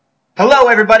Hello,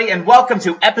 everybody, and welcome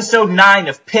to episode 9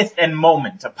 of Pith and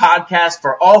Moment, a podcast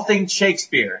for all things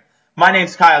Shakespeare. My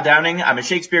name's Kyle Downing. I'm a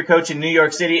Shakespeare coach in New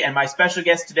York City, and my special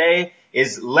guest today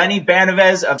is Lenny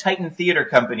Banovez of Titan Theater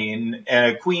Company in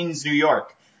Queens, New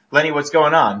York. Lenny, what's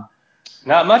going on?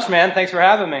 Not much, man. Thanks for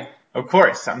having me. Of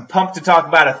course. I'm pumped to talk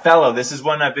about Othello. This is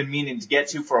one I've been meaning to get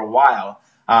to for a while.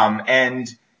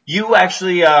 And you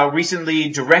actually recently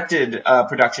directed a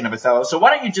production of Othello, so why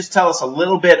don't you just tell us a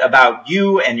little bit about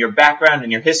you and your background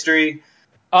and your history?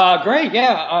 Great,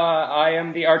 yeah. I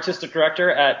am the artistic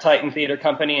director at Titan Theater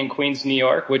Company in Queens, New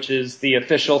York, which is the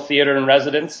official theater in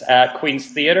residence at Queens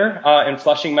Theater in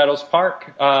Flushing Meadows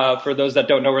Park. For those that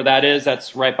don't know where that is,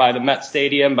 that's right by the Met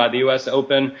Stadium, by the U.S.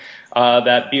 Open,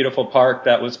 that beautiful park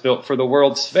that was built for the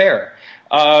World's Fair.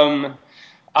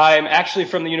 I'm actually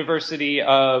from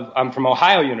I'm from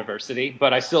Ohio University,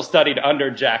 but I still studied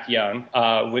under Jack Young,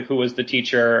 who was the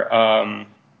teacher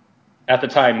at the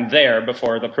time there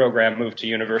before the program moved to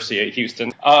University of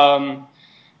Houston. I'm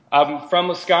from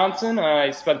Wisconsin.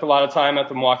 I spent a lot of time at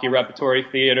the Milwaukee Repertory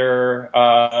Theater,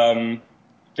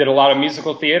 did a lot of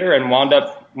musical theater, and wound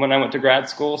up, when I went to grad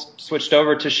school, switched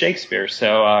over to Shakespeare.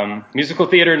 So musical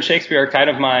theater and Shakespeare are kind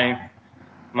of my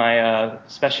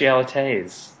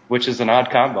specialités, which is an odd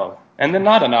combo, and then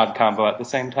not an odd combo at the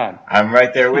same time. I'm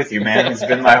right there with you, man. It's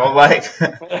been my whole life.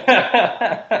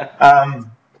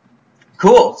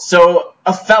 Cool. So,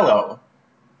 Othello.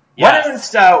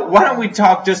 Yes. Why don't we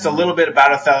talk just a little bit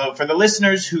about Othello for the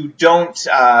listeners who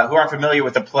aren't familiar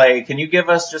with the play? Can you give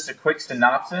us just a quick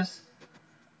synopsis?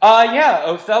 Yeah.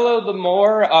 Othello the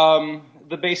Moor.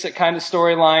 The basic kind of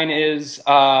storyline is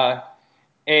a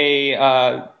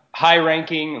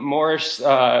high-ranking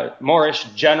Moorish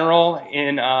general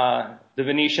in the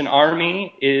Venetian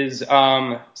army is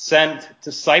sent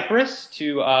to Cyprus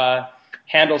to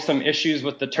handle some issues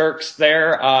with the Turks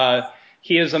there.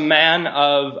 He is a man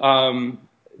of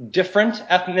different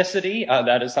ethnicity.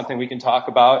 That is something we can talk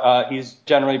about. He's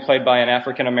generally played by an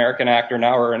African-American actor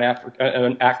now, or an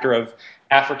actor of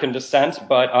African descent,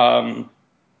 but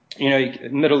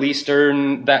Middle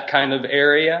Eastern, that kind of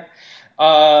area.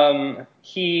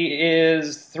 He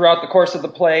is, throughout the course of the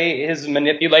play, is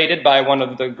manipulated by one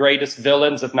of the greatest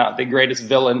villains, if not the greatest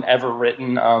villain ever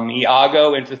written,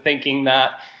 Iago, into thinking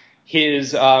that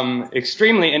his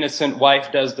extremely innocent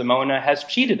wife, Desdemona, has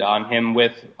cheated on him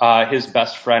with his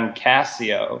best friend,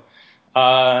 Cassio.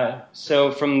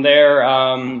 So from there,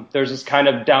 there's this kind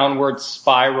of downward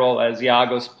spiral as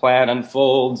Iago's plan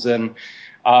unfolds and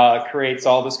creates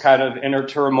all this kind of inner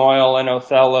turmoil in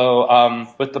Othello,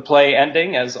 with the play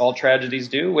ending, as all tragedies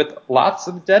do, with lots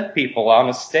of dead people on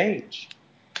a stage.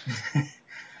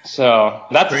 So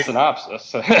that's a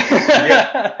synopsis.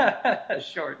 Yeah.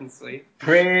 Short and sweet.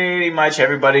 Pretty much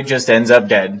everybody just ends up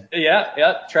dead.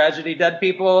 Yeah. Tragedy, dead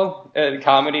people.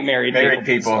 Comedy, married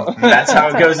people. So. That's how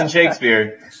it goes in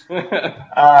Shakespeare.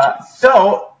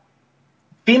 So,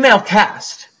 female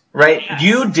cast. Right? Yes.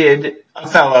 You did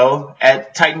Othello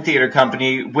at Titan Theater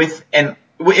Company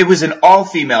it was an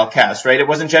all-female cast, right? It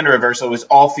wasn't gender reversal, it was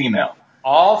all-female.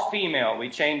 All female. We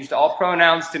changed all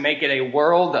pronouns to make it a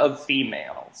world of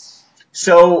females.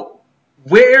 So,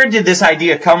 where did this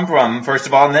idea come from, first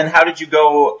of all, and then how did you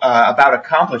go about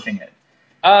accomplishing it?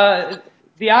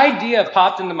 The idea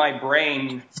popped into my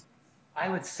brain, I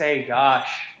would say,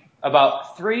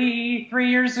 about three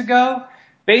years ago,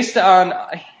 based on...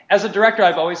 As a director,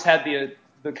 I've always had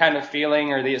the kind of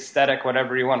feeling, or the aesthetic,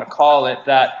 whatever you want to call it,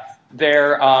 that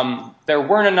there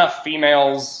weren't enough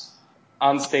females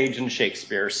on stage in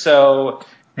Shakespeare. So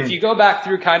if you go back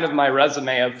through kind of my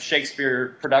resume of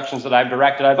Shakespeare productions that I've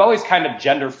directed, I've always kind of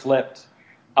gender flipped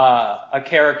a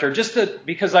character,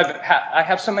 because I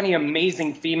have so many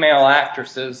amazing female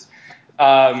actresses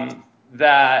that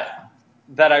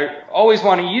I always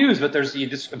want to use, but you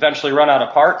just eventually run out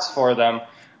of parts for them.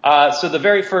 So the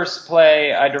very first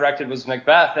play I directed was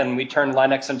Macbeth, and we turned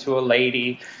Lennox into a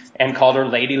lady and called her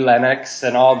Lady Lennox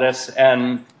and all this.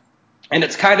 And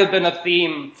it's kind of been a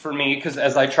theme for me, because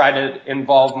as I try to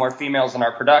involve more females in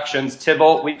our productions,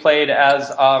 Tybalt we played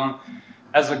as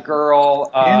a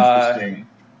girl. Interesting.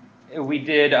 We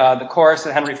did the chorus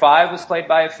at Henry V was played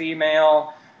by a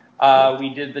female.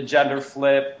 We did the gender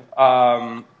flip,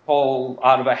 pull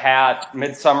out of a hat,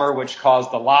 Midsummer, which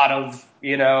caused a lot of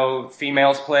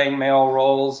females playing male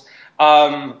roles.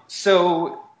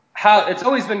 So it's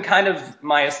always been kind of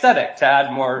my aesthetic to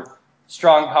add more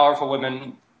strong, powerful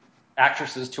women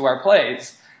actresses to our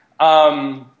plays.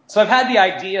 So I've had the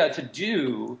idea to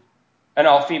do an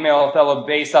all-female Othello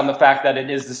based on the fact that it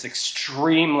is this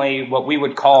extremely what we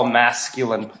would call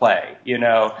masculine play,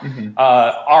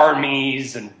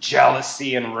 armies and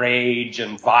jealousy and rage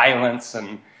and violence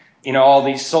and, all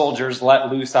these soldiers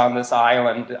let loose on this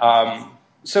island.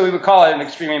 So we would call it an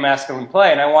extremely masculine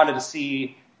play, and I wanted to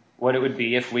see what it would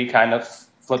be if we kind of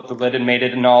flipped the lid and made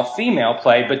it an all-female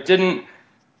play, but didn't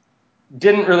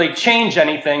really change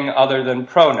anything other than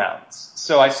pronouns.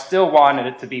 So I still wanted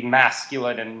it to be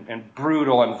masculine and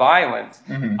brutal and violent.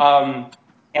 And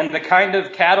the kind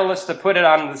of catalyst to put it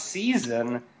on the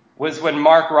season was when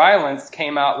Mark Rylance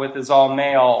came out with his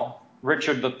all-male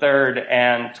Richard III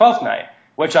and Twelfth Night,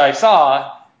 which I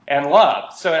saw and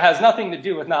loved. So it has nothing to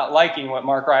do with not liking what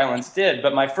Mark Rylance did,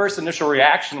 but my first initial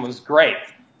reaction was great.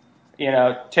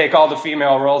 Take all the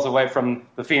female roles away from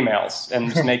the females and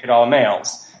just make it all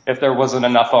males, if there wasn't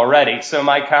enough already. So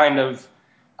my kind of,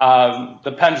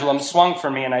 the pendulum swung for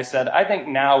me, and I said, I think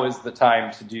now is the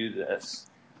time to do this.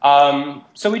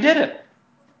 So we did it.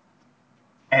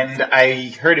 And I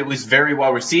heard it was very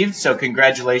well received, so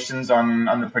congratulations on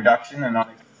the production and on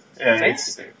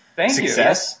its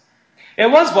success. It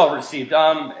was well received.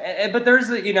 But there's,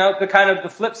 the kind of the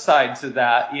flip side to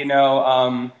that,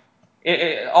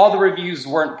 all the reviews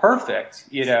weren't perfect.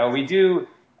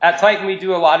 At Titan, we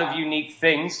do a lot of unique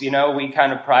things. We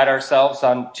kind of pride ourselves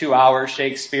on 2-hour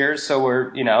Shakespeare. So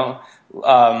we're,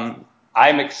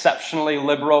 I'm exceptionally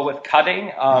liberal with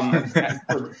cutting.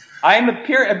 I'm a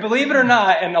pure, believe it or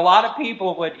not, and a lot of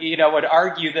people would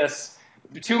argue this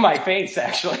to my face,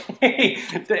 actually,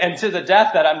 and to the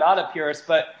death that I'm not a purist.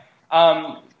 But,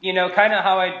 kind of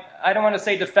how I don't want to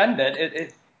say defend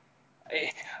it.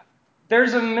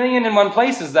 There's a million and one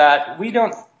places that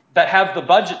that have the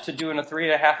budget to do in a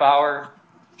 3.5-hour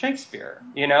Shakespeare.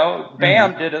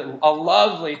 BAM did a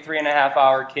lovely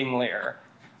 3.5-hour King Lear.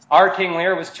 Our King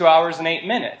Lear was 2 hours and 8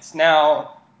 minutes.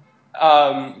 Now,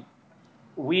 I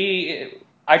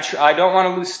don't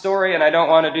want to lose story, and I don't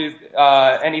want to do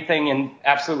anything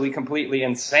absolutely completely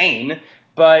insane.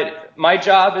 But my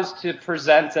job is to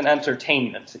present an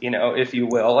entertainment, if you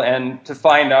will, and to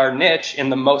find our niche in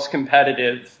the most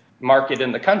competitive market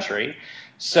in the country.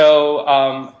 So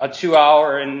a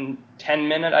 2-hour and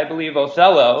 10-minute, I believe,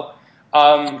 Othello,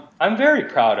 I'm very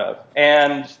proud of.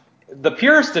 And the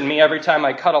purist in me, every time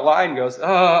I cut a line, goes,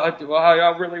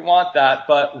 I really want that,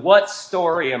 but what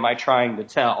story am I trying to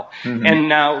tell? And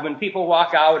now when people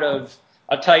walk out of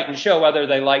a Titan show, whether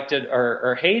they liked it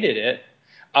or hated it,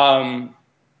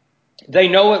 they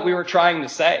know what we were trying to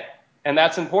say. And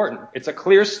that's important. It's a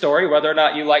clear story. Whether or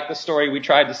not you like the story we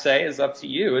tried to say is up to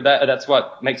you. That's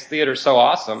what makes theater so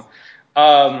awesome.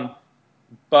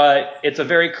 But it's a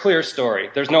very clear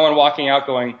story. There's no one walking out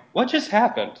going, what just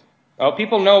happened? Well,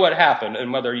 people know what happened,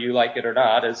 and whether you like it or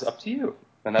not is up to you.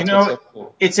 And that's what's so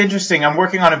cool. It's interesting. I'm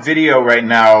working on a video right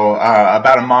now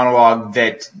about a monologue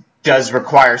that does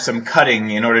require some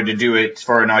cutting in order to do it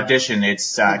for an audition.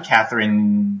 It's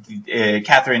Catherine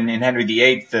in Henry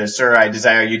VIII, the Sir, I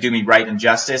Desire You Do Me Right and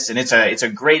Justice, and it's a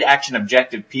great action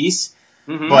objective piece.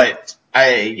 But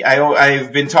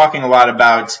I've been talking a lot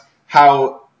about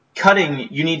how cutting,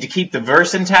 you need to keep the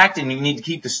verse intact and you need to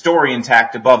keep the story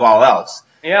intact above all else.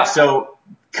 Yeah. So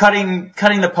cutting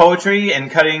the poetry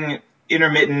and cutting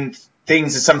intermittent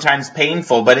things is sometimes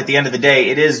painful, but at the end of the day,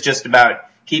 it is just about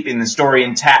keeping the story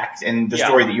intact and the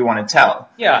story that you want to tell.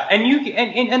 Yeah,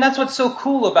 and that's what's so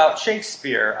cool about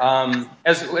Shakespeare.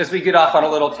 As we get off on a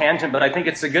little tangent, but I think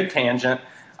it's a good tangent,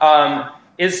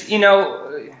 is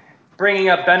bringing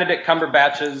up Benedict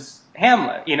Cumberbatch's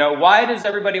Hamlet. Why does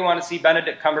everybody want to see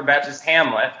Benedict Cumberbatch's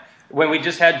Hamlet when we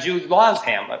just had Jude Law's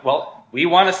Hamlet? Well, we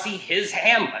want to see his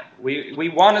Hamlet. We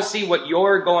want to see what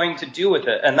you're going to do with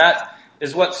it, and that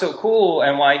is what's so cool,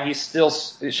 and why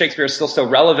Shakespeare is still so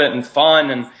relevant and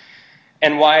fun,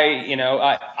 and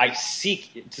why I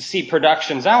seek to see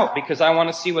productions out, because I want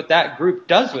to see what that group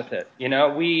does with it.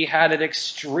 We had an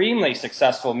extremely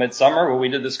successful Midsummer where we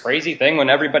did this crazy thing when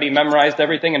everybody memorized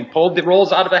everything and pulled the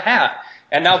roles out of a hat.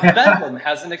 And now Bedlam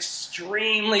has an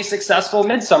extremely successful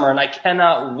Midsummer, and I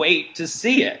cannot wait to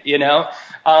see it,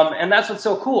 And that's what's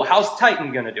so cool. How's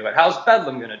Titan going to do it? How's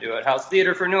Bedlam going to do it? How's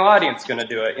Theater for New Audience going to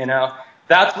do it?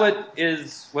 That's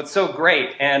what's so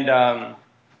great.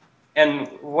 And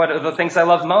what are the things I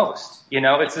love most?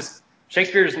 It's just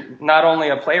Shakespeare's not only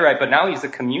a playwright, but now he's a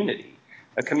community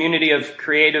of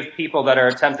creative people that are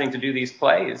attempting to do these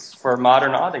plays for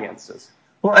modern audiences.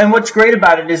 Well, and what's great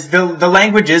about it is the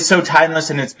language is so timeless,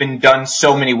 and it's been done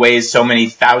so many ways, so many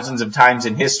thousands of times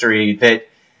in history, that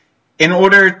in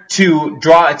order to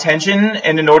draw attention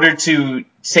and in order to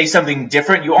say something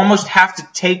different, you almost have to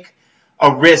take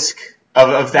a risk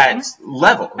of that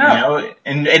level, Yeah.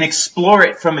 and explore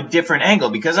it from a different angle,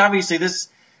 because obviously this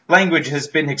language has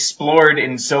been explored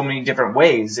in so many different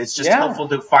ways. It's just helpful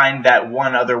to find that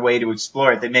one other way to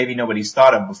explore it that maybe nobody's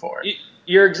thought of before.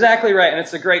 You're exactly right, and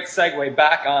it's a great segue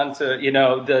back onto,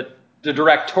 the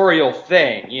directorial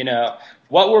thing.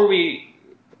 What were we,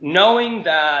 knowing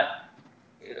that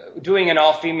doing an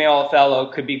all-female Othello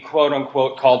could be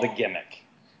quote-unquote called a gimmick.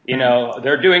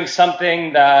 They're doing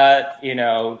something that,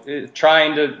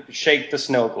 trying to shake the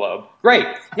snow globe. Great.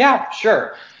 Yeah,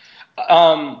 sure.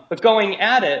 But going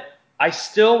at it, I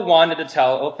still wanted to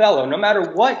tell Othello, no matter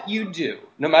what you do,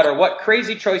 no matter what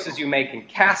crazy choices you make in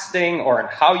casting or in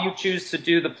how you choose to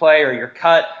do the play or your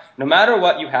cut, no matter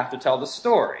what, you have to tell the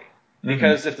story.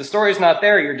 Because if the story's not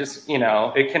there, you're just,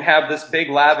 it can have this big,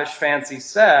 lavish, fancy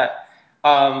set,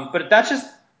 but that's just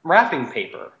wrapping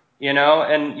paper,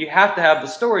 and you have to have the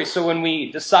story. So when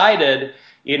we decided,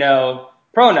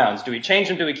 pronouns, do we change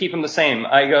them? Do we keep them the same?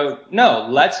 I go, no,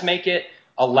 let's make it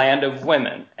a land of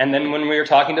women. And then when we were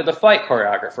talking to the fight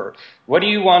choreographer, what do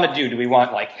you want to do? Do we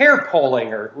want like hair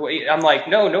pulling? Or I'm like,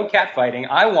 no catfighting.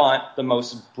 I want the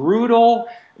most brutal,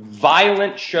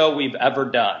 violent show we've ever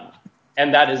done.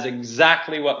 And that is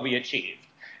exactly what we achieved.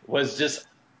 Was just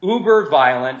uber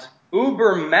violent,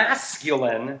 uber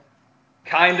masculine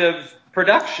kind of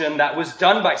production that was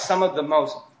done by some of the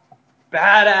most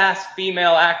badass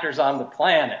female actors on the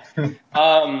planet.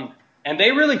 And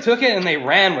they really took it and they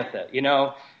ran with it.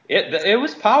 It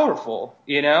was powerful,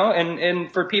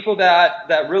 and for people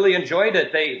that really enjoyed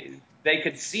it, they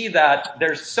could see that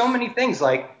there's so many things,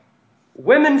 like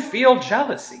women feel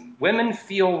jealousy, women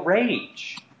feel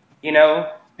rage,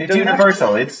 It's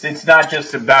universal. It's not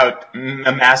just about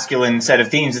a masculine set of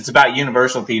themes. It's about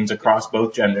universal themes across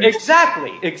both genders.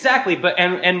 Exactly. But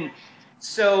and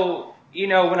so,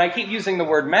 when I keep using the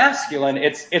word masculine,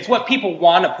 it's what people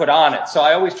want to put on it. So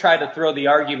I always try to throw the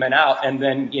argument out, and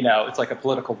then, it's like a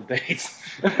political debate.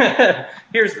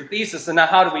 Here's the thesis, and now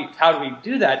how do we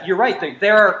do that? You're right. They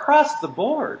are across the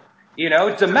board.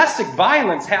 Domestic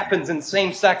violence happens in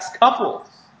same-sex couples.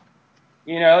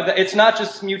 It's not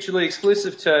just mutually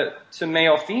exclusive to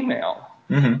male-female.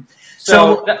 Mm-hmm.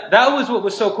 So that was what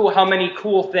was so cool, how many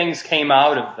cool things came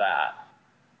out of that.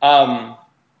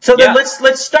 Then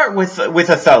let's start with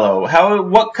Othello.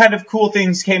 What kind of cool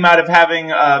things came out of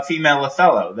having a female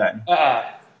Othello then?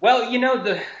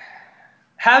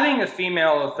 Having a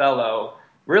female Othello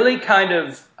really kind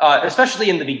of, especially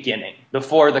in the beginning,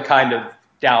 before the kind of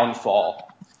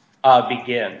downfall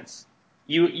begins,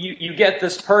 you get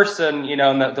this person,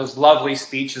 and those lovely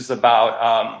speeches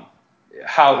about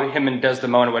how him and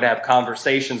Desdemona would have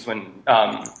conversations when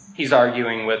he's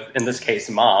arguing with, in this case,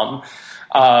 Mom,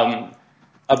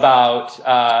 about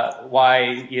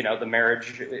why, the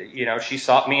marriage, she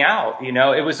sought me out.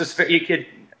 It was just,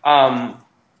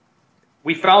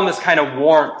 we found this kind of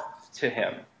warmth to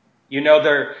him.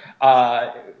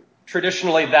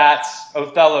 Traditionally that's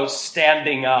Othello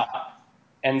standing up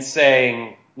and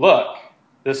saying, look,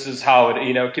 this is how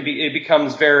it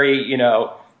becomes very,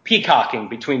 peacocking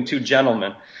between two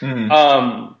gentlemen.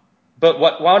 Mm-hmm. But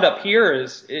what wound up here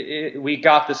is we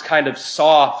got this kind of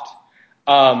soft,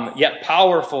 yet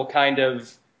powerful kind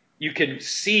of, you could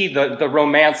see the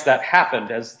romance that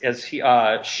happened as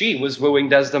she was wooing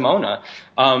Desdemona,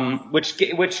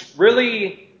 which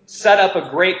really set up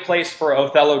a great place for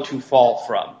Othello to fall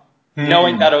from,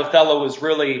 knowing that Othello was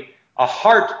really a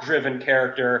heart-driven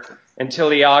character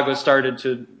until Iago started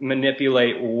to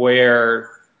manipulate where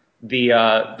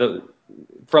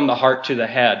from the heart to the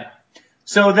head.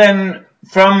 So then,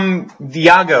 from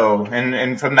Iago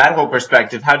and from that whole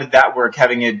perspective, how did that work,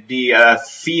 having it be a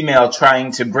female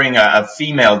trying to bring a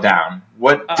female down?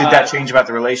 What did that change about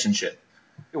the relationship?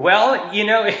 Well,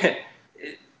 the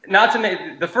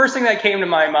first thing that came to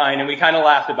my mind, and we kind of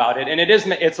laughed about it, and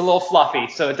it's a little fluffy,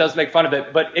 so it does make fun of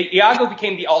it, but Iago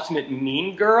became the ultimate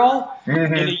mean girl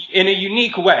in a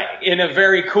unique way, in a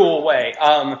very cool way.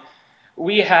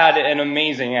 We had an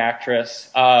amazing actress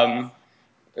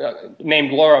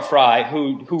named Laura Fry,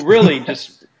 who really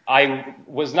just, I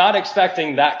was not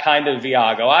expecting that kind of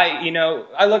Iago.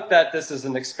 I looked at this as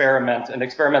an experiment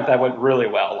that went really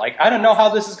well. Like, I don't know how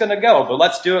this is going to go, but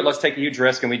let's do it. Let's take a huge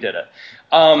risk, and we did it.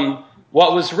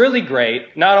 What was really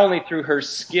great, not only through her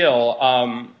skill,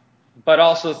 but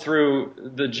also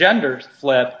through the gender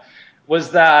flip,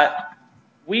 was that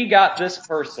we got this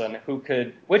person who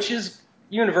could, which is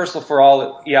universal for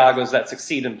all Iagos that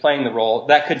succeed in playing the role,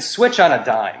 that could switch on a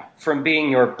dime from being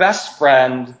your best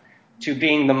friend to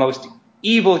being the most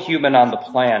evil human on the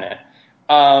planet.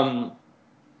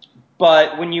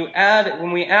 But when we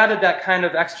added that kind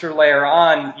of extra layer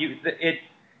on,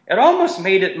 it almost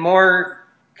made it more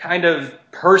kind of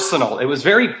personal. It was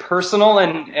very personal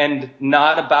and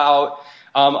not about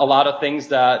a lot of things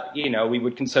that, we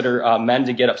would consider men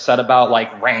to get upset about,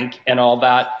 like rank and all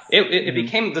that. It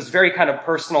became this very kind of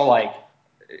personal, like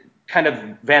kind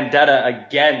of vendetta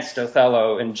against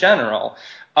Othello in general.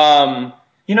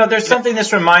 There's something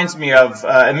this reminds me of.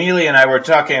 Amelia and I were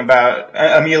talking about,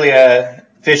 Amelia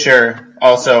Fisher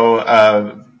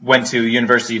also went to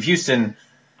University of Houston.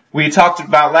 We talked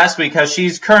about last week how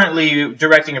she's currently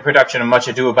directing a production of Much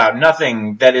Ado About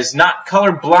Nothing that is not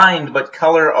color blind, but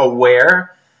color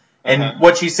aware. And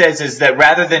what she says is that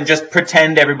rather than just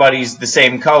pretend everybody's the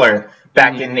same color,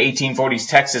 back in 1840s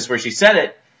Texas where she said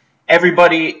it,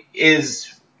 everybody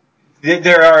is,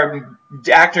 there are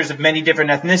actors of many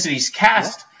different ethnicities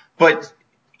cast, but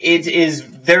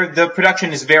the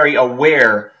production is very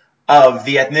aware of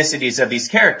the ethnicities of these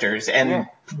characters and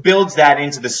builds that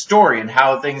into the story and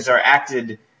how things are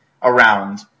acted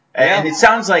around. And it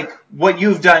sounds like what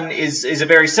you've done is a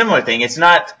very similar thing. It's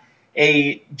not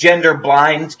a gender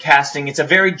blind casting. It's a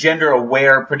very gender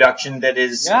aware production that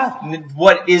is,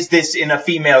 what is this in a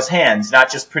female's hands,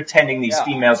 not just pretending these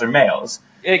females are males.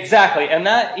 Exactly. And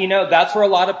that, that's where a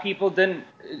lot of people didn't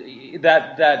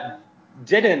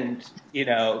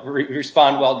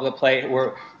respond well to the play.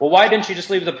 Well, why didn't you just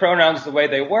leave the pronouns the way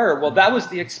they were? Well, that was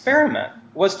the experiment,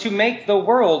 was to make the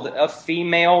world a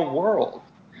female world,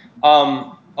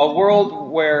 a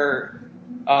world where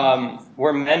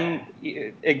men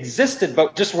existed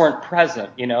but just weren't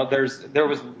present. They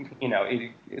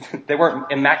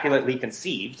weren't immaculately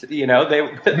conceived. They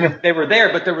were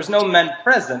there, but there was no men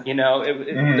present.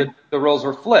 The roles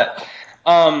were flipped.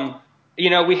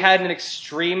 We had an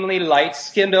extremely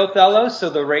light-skinned Othello, so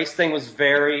the race thing was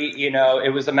very,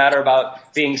 it was a matter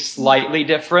about being slightly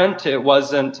different. It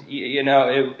wasn't,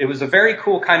 it was a very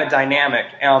cool kind of dynamic.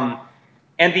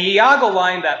 And the Iago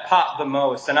line that popped the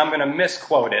most, and I'm going to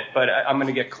misquote it, but I'm going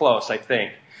to get close, I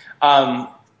think.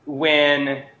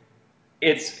 When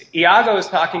Iago is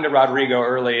talking to Rodrigo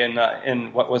early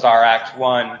in what was our Act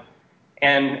 1,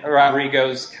 and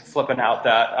Rodrigo's flipping out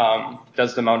that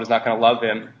Desdemona's not going to love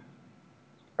him,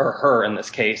 or her in this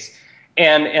case.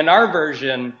 And in our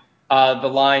version, the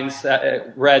lines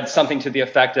read something to the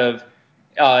effect of,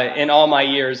 in all my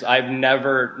years, I've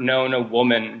never known a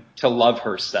woman to love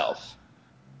herself.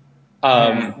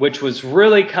 Which was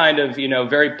really kind of,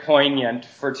 very poignant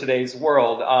for today's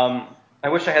world. I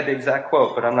wish I had the exact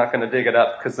quote, but I'm not going to dig it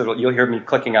up because you'll hear me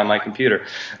clicking on my computer.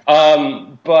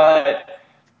 But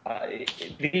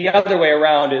the other way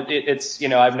around, it's,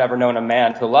 I've never known a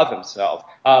man to love himself.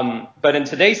 But in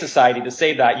today's society, to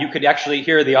say that, you could actually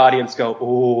hear the audience go,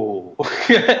 ooh.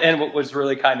 And what was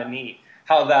really kind of neat,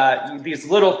 how that these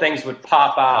little things would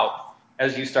pop out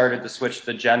as you started to switch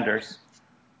the genders.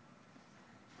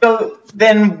 So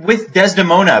then with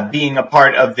Desdemona being a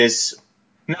part of this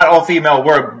not all-female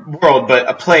world, but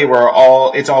a play where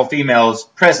it's all females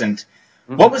present,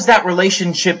 what was that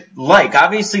relationship like?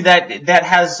 Obviously that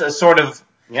has a sort of,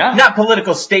 not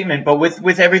political statement, but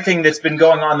with everything that's been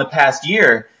going on the past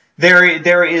year,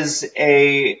 there is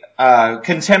a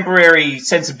contemporary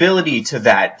sensibility to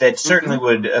that certainly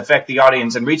would affect the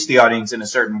audience and reach the audience in a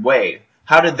certain way.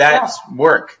 How did that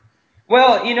work?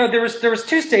 Well, there was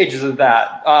two stages of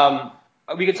that.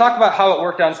 We could talk about how it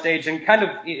worked on stage and kind of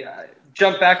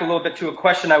jump back a little bit to a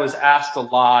question I was asked a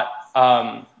lot,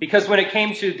 because when it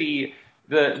came to the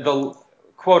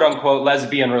quote unquote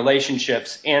lesbian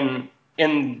relationships in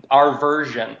our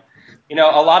version, a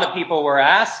lot of people were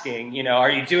asking,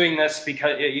 are you doing this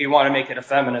because you want to make it a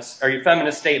feminist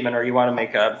statement, or you want to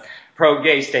make a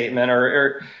pro-gay statement,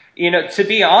 or to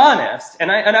be honest,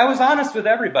 and I was honest with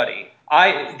everybody.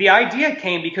 The idea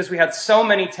came because we had so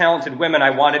many talented women I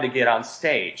wanted to get on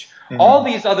stage. Mm-hmm. All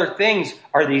these other things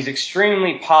are these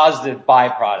extremely positive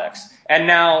byproducts. And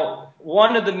now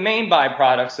one of the main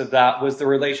byproducts of that was the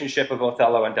relationship of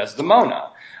Othello and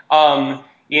Desdemona.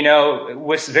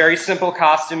 With very simple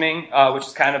costuming, which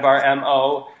is kind of our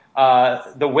MO.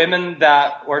 The women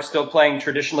that were still playing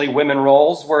traditionally women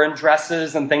roles were in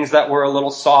dresses and things that were a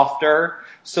little softer,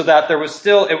 so that it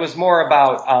was more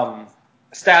about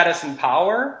status and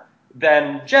power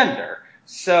than gender.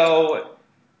 So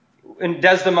in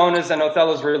Desdemona's and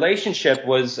Othello's relationship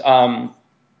was one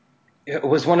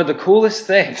of the coolest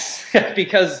things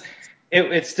because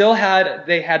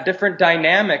they had different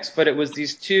dynamics, but it was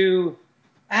these two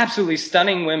absolutely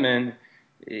stunning women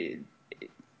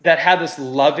that had this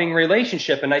loving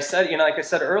relationship. And I said, like I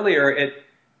said earlier,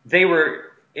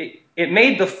 it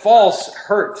made the false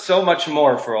hurt so much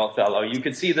more for Othello. You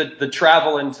could see the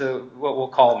travel into what we'll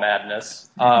call madness,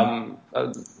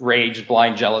 rage,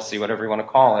 blind jealousy, whatever you want to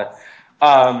call it.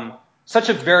 Such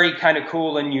a very kind of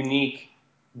cool and unique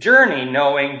journey,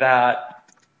 knowing that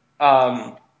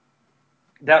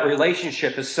that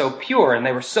relationship is so pure, and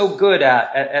they were so good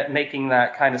at making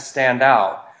that kind of stand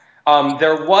out.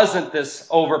 There wasn't this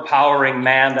overpowering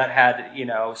man that had,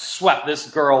 swept this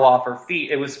girl off her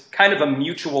feet. It was kind of a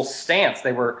mutual stance.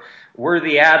 They were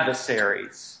worthy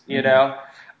adversaries, and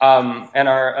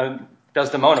our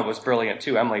Desdemona was brilliant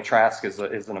too. Emily Trask is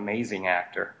an amazing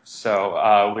actor.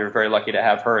 So we were very lucky to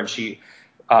have her, and she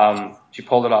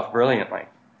pulled it off brilliantly.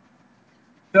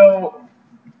 So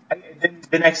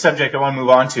the next subject I want to move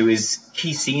on to is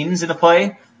key scenes in the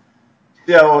play.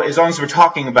 So as long as we're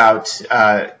talking about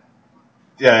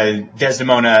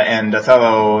Desdemona and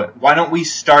Othello, why don't we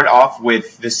start off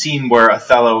with the scene where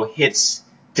Othello hits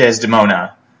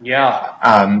Desdemona?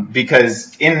 Yeah.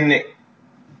 Because in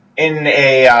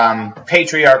a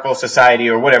patriarchal society,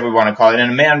 or whatever we want to call it, in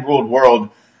a man-ruled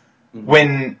world,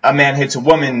 when a man hits a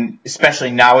woman,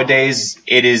 especially nowadays,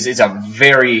 it's a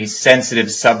very sensitive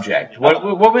subject.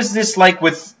 What was this like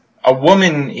with a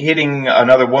woman hitting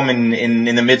another woman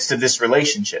in the midst of this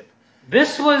relationship?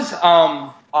 This was,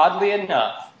 oddly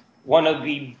enough, one of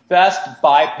the best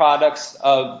byproducts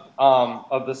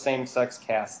of the same-sex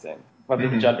casting, of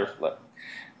the gender flip.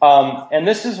 And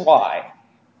this is why.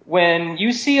 When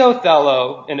you see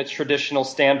Othello in its traditional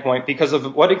standpoint, because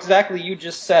of what exactly you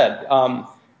just said,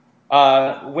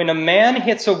 when a man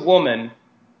hits a woman,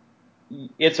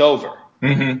 it's over.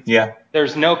 Yeah.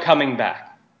 There's no coming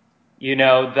back.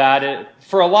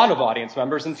 For a lot of audience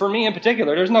members, and for me in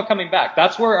particular, there's no coming back.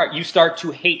 That's where you start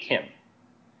to hate him.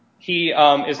 He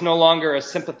is no longer a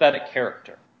sympathetic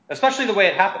character, especially the way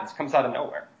it happens, comes out of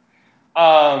nowhere.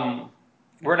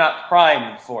 We're not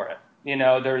primed for it.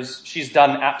 She's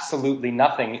done absolutely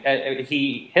nothing.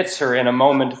 He hits her in a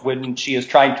moment when she is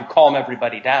trying to calm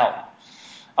everybody down,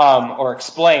 or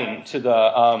explain to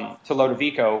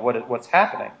Lodovico what's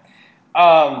happening.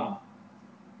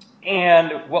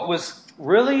 And what was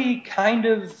really kind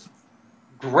of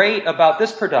great about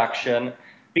this production,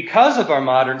 because of our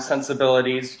modern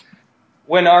sensibilities,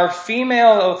 when our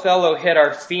female Othello hit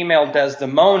our female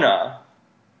Desdemona,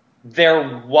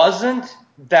 there wasn't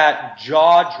that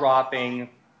jaw-dropping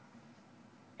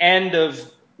end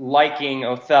of liking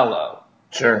Othello.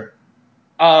 Sure.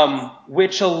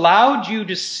 Which allowed you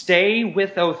to stay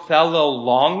with Othello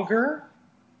longer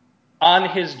on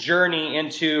his journey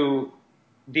into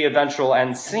the eventual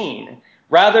end scene,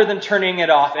 rather than turning it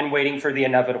off and waiting for the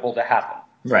inevitable to happen.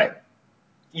 Right.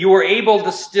 You were able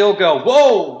to still go,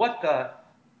 whoa, what the?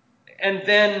 And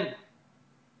then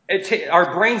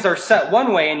our brains are set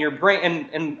one way, and your brain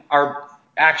and our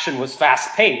action was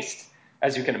fast-paced,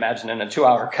 as you can imagine, in a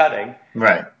 2-hour cutting.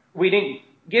 Right. We didn't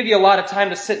give you a lot of time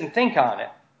to sit and think on it.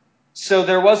 So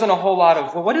there wasn't a whole lot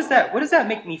of, well, what does that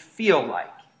make me feel like?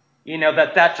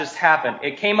 That just happened.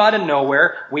 It came out of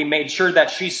nowhere. We made sure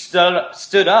that she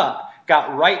stood up,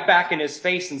 got right back in his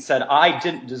face and said, I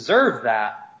didn't deserve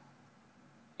that.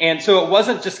 And so it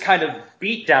wasn't just kind of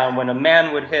beat down when a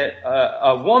man would hit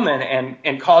a woman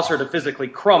and cause her to physically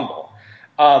crumble.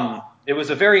 It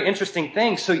was a very interesting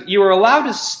thing. So you were allowed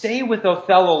to stay with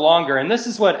Othello longer. And this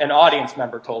is what an audience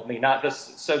member told me, not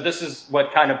this. So this is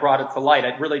what kind of brought it to light.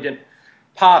 It really didn't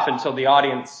pop until the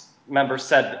audience member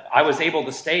said, I was able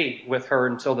to stay with her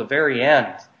until the very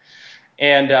end.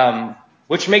 And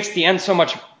which makes the end so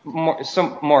much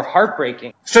more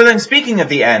heartbreaking. So then, speaking of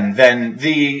the end, then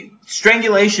the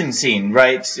strangulation scene,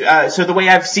 right? So the way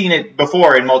I've seen it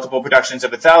before in multiple productions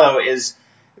of Othello is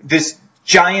this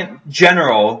giant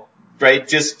general, right,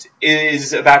 just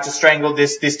is about to strangle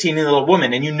this teeny little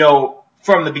woman, and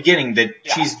from the beginning that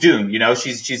she's doomed.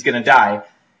 She's going to die.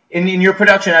 In your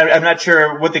production, I'm not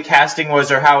sure what the casting was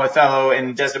or how Othello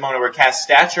and Desdemona were cast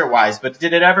stature-wise, but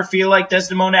did it ever feel like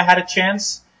Desdemona had a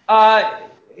chance?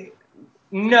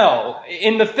 No.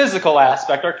 In the physical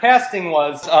aspect, our casting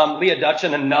was Leah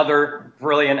Dutchin, another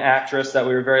brilliant actress that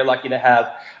we were very lucky to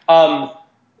have.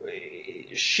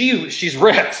 She's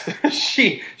ripped.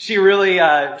 she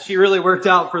really worked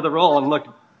out for the role and looked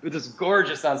just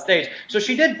gorgeous on stage. So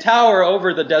she did tower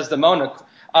over the Desdemona.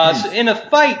 So in a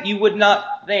fight, you would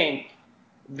not think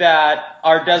that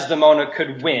our Desdemona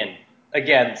could win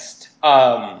against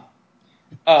Othello.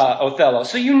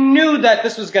 So you knew that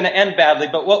this was going to end badly.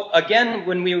 But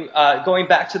when we going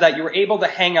back to that, you were able to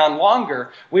hang on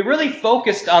longer. We really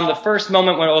focused on the first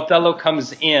moment when Othello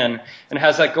comes in and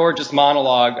has that gorgeous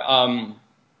monologue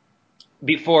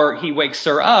before he wakes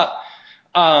her up.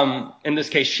 In this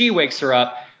case, she wakes her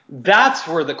up. that's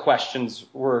where the questions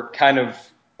were kind of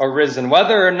arisen,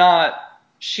 whether or not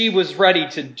she was ready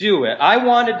to do it. I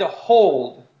wanted to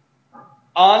hold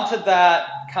onto that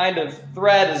kind of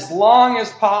thread as long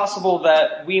as possible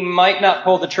that we might not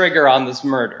pull the trigger on this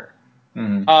murder.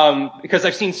 Because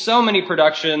I've seen so many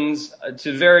productions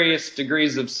to various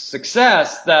degrees of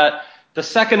success that the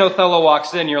second Othello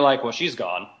walks in, you're like, well, she's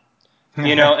gone,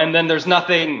 and then there's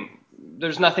nothing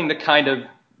to kind of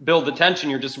build the tension.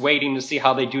 You're just waiting to see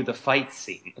how they do the fight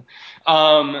scene.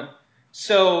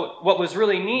 So what was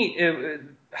really neat,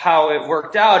 how it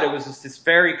worked out, it was just this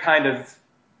very kind of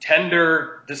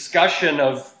tender discussion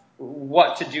of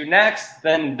what to do next.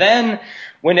 Then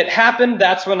when it happened,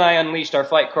 that's when I unleashed our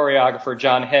fight choreographer,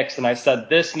 John Hicks, and I said,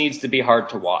 this needs to be hard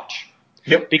to watch.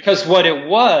 Yep. Because what it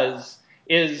was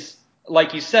is,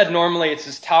 like you said, normally it's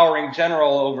this towering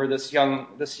general over this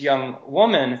young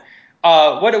woman.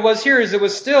 What it was here is it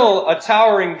was still a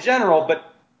towering general,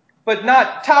 but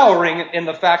not towering in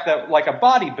the fact that like a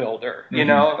bodybuilder,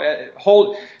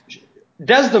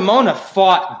 Desdemona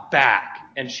fought back,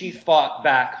 and she fought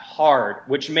back hard,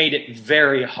 which made it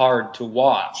very hard to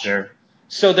watch. Sure.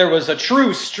 So there was a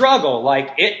true struggle.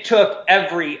 Like, it took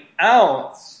every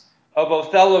ounce of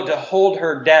Othello to hold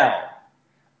her down,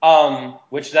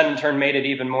 which then in turn made it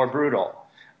even more brutal.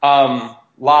 And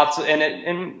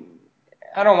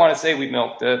I don't want to say we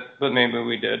milked it, but maybe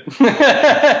we did.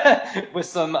 With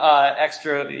some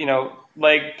extra,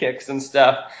 leg kicks and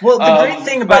stuff. Well, the great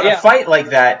thing about a fight like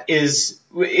that is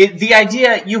the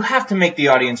idea you have to make the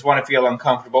audience want to feel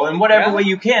uncomfortable in whatever way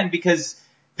you can, because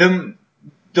the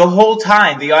whole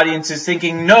time the audience is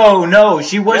thinking, no,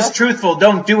 she was truthful,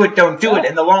 don't do it.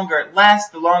 And the longer it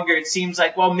lasts, the longer it seems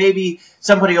like, well, maybe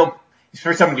somebody will,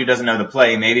 for somebody who doesn't know the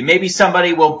play, maybe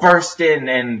somebody will burst in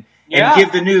and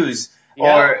give the news.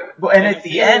 And at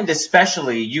the end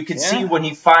especially, you can see when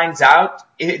he finds out,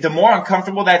 the more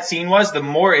uncomfortable that scene was, the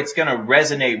more it's going to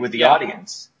resonate with the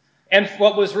audience. And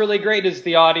what was really great is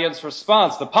the audience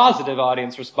response, the positive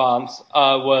audience response,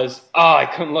 was, I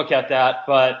couldn't look at that,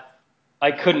 but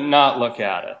I couldn't not look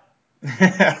at it.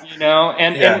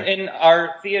 And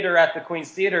our theater at the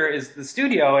Queen's Theater is the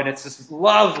studio, and it's this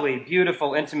lovely,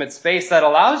 beautiful, intimate space that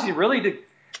allows you really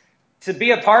to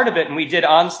be a part of it. And we did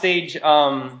onstage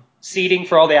seating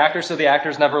for all the actors, so the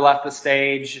actors never left the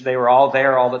stage. They were all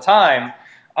there all the time.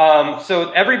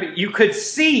 So you could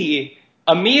see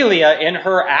Amelia in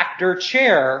her actor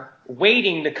chair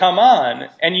waiting to come on,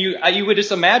 and you would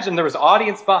just imagine there was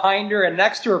audience behind her and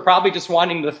next to her probably just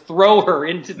wanting to throw her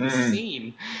into the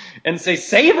scene and say,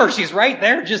 save her, she's right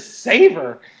there, just save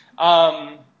her.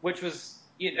 Which was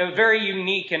a very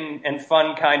unique and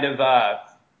fun kind of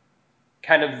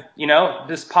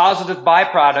this positive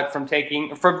byproduct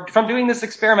from doing this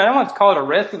experiment. I don't want to call it a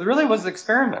risk, but it really was an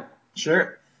experiment.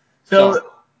 Sure. So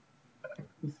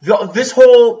this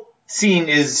whole scene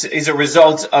is a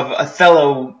result of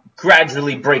Othello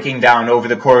gradually breaking down over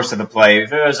the course of the play.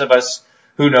 For those of us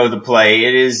who know the play,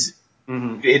 it is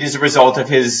a result of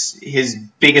his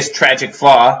biggest tragic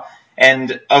flaw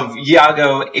and of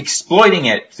Iago exploiting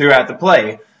it throughout the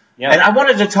play. Yeah. And I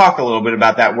wanted to talk a little bit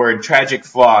about that word, tragic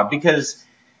flaw, because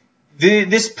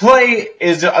this play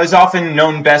is often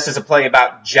known best as a play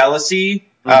about jealousy.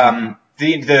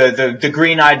 The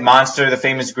green-eyed monster, the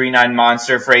famous green-eyed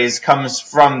monster phrase, comes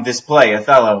from this play,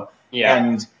 Othello. Yeah.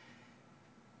 And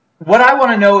what I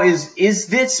want to know is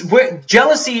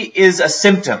jealousy is a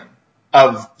symptom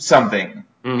of something.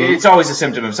 It's always a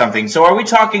symptom of something. So are we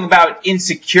talking about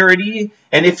insecurity?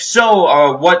 And if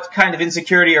so, what kind of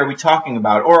insecurity are we talking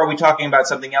about? Or are we talking about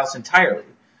something else entirely?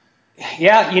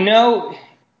 Yeah,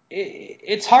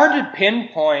 it's hard to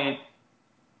pinpoint,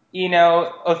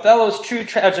 Othello's true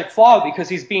tragic flaw because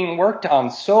he's being worked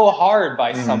on so hard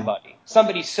by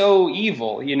somebody so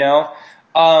evil,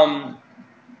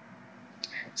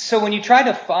 So when you try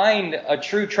to find a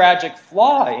true tragic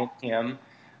flaw in him,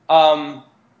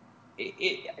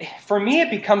 for me, it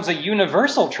becomes a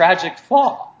universal tragic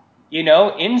flaw,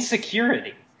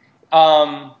 insecurity.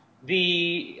 Because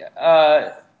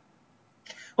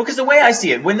the way I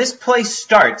see it, when this play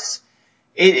starts,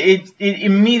 it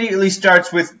immediately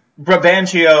starts with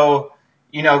Brabantio,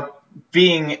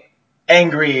 being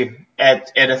angry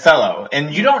at Othello.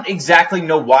 And you don't exactly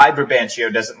know why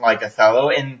Brabantio doesn't like Othello,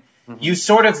 and you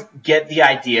sort of get the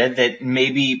idea that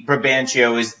maybe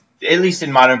Brabantio is, at least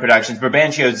in modern productions,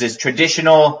 Brabantio is this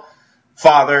traditional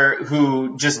father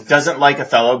who just doesn't like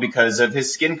Othello because of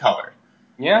his skin color.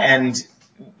 Yeah. And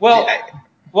well,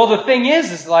 the thing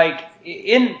is like,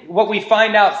 in what we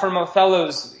find out from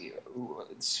Othello's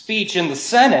speech in the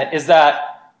Senate is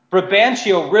that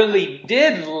Brabantio really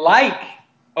did like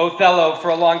Othello for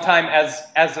a long time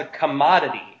as a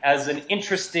commodity, as an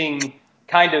interesting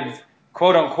kind of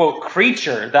quote unquote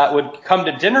creature that would come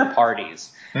to dinner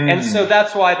parties. And so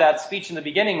that's why that speech in the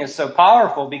beginning is so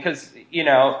powerful, because,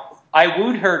 I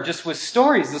wooed her just with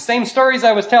stories, the same stories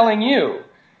I was telling you.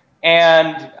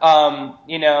 And,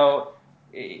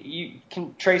 you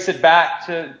can trace it back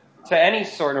to any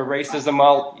sort of racism.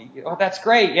 Well, oh, that's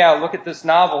great. Yeah, look at this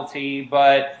novelty,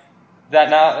 but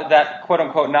that quote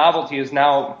unquote novelty is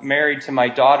now married to my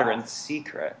daughter in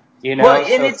secret. Well,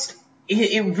 and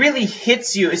it really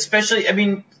hits you, especially. I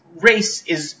mean, race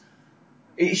is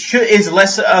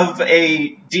less of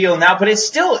a deal now, but it's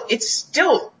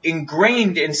still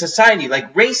ingrained in society.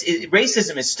 Like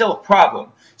racism is still a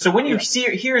problem. So when you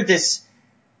hear this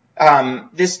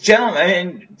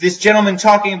gentleman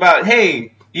talking about,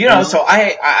 hey, so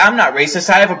I'm not racist.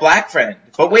 I have a black friend.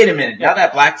 But wait a minute. Now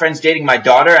that black friend's dating my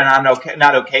daughter and I'm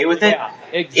not okay with it. Yeah,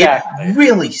 exactly. It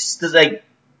really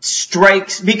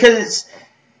strikes, because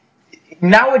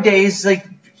nowadays, now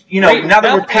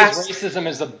that we're past, racism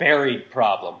is a buried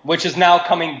problem, which is now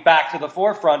coming back to the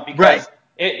forefront, because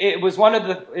it was one of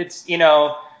the,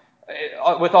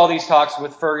 with all these talks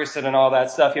with Ferguson and all that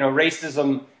stuff,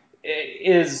 racism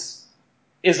is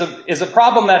a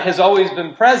problem that has always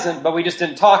been present, but we just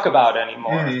didn't talk about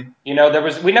anymore.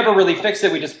 We never really fixed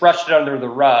it. We just brushed it under the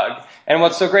rug. And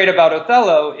what's so great about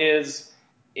Othello is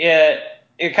it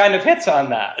kind of hits on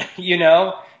that.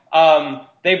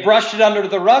 They brushed it under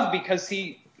the rug because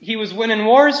he was winning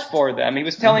wars for them. He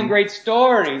was telling great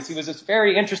stories. He was this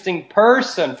very interesting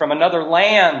person from another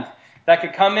land that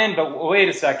could come in. But wait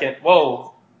a second.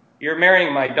 Whoa, you're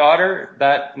marrying my daughter?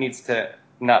 That needs to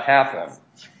not happen.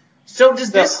 So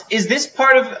is this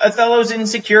part of Othello's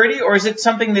insecurity, or is it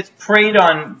something that's preyed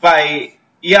on by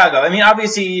Iago? I mean,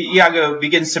 obviously Iago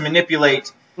begins to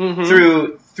manipulate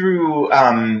through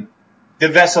the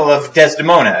vessel of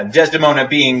Desdemona. Desdemona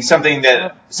being someone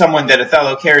that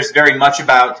Othello cares very much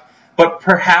about, but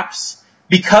perhaps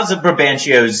because of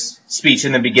Brabantio's speech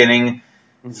in the beginning,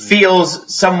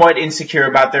 feels somewhat insecure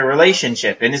about their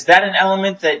relationship. And is that an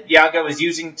element that Iago is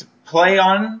using to play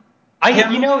on him?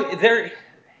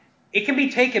 It can be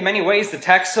taken many ways. The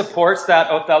text supports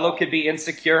that Othello could be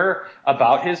insecure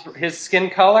about his skin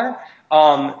color.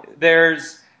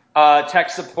 There's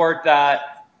text support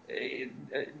that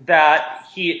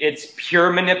it's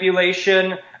pure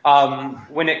manipulation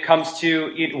when it comes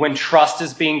to when trust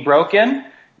is being broken.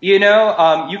 You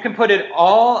can put it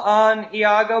all on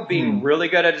Iago being really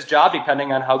good at his job,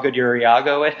 depending on how good your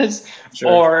Iago is,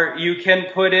 or you can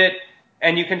put it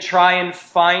and you can try and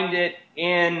find it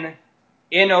in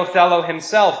Othello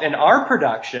himself. In our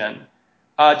production,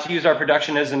 to use our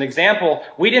production as an example,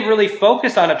 we didn't really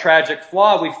focus on a tragic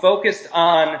flaw. We focused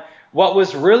on what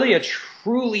was really a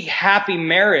truly happy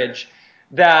marriage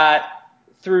that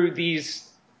through these,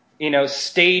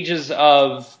 stages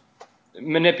of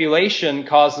manipulation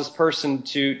caused this person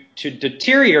to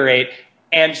deteriorate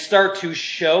and start to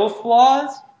show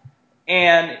flaws,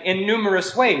 and in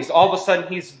numerous ways. All of a sudden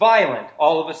he's violent.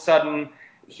 All of a sudden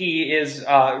he is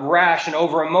rash and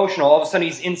over-emotional. All of a sudden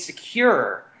he's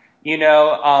insecure,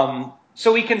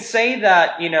 So we can say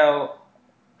that,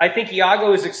 I think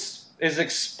Iago is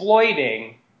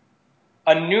exploiting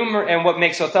and what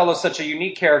makes Othello such a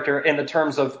unique character in the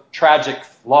terms of tragic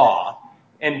flaw,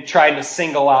 and trying to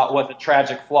single out what the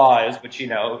tragic flaw is, which,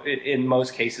 in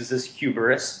most cases is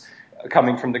hubris,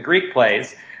 coming from the Greek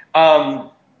plays.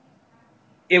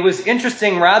 It was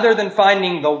interesting, rather than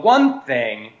finding the one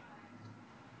thing,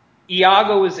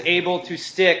 Iago was able to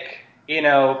stick,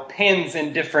 pins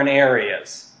in different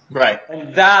areas. Right.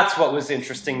 And that's what was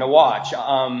interesting to watch.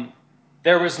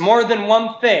 There was more than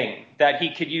one thing that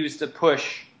he could use to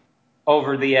push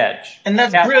over the edge. And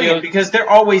that's brilliant, because there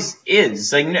always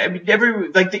is. Even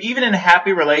in a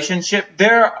happy relationship,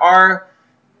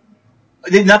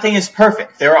 nothing is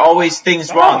perfect. There are always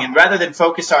things wrong. And rather than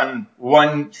focus on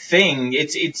one thing,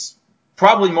 it's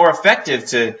probably more effective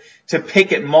to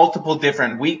pick at multiple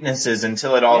different weaknesses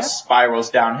until it all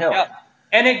spirals downhill. Yeah.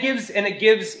 And it gives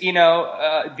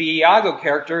the Iago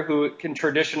character, who can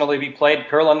traditionally be played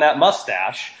curling that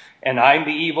mustache, and I'm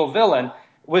the evil villain,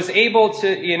 was able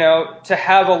to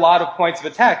have a lot of points of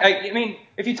attack. I mean,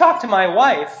 if you talk to my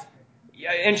wife,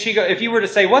 and if you were to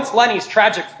say, what's Lenny's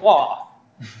tragic flaw?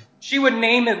 She would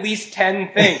name at least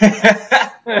 10 things.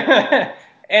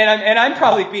 and I'm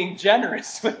probably being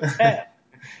generous with 10.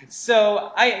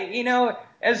 So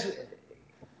as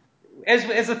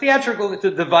a theatrical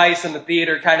device in the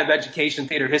theater kind of education,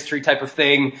 theater history type of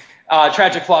thing,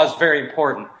 tragic flaw is very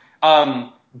important.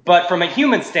 But from a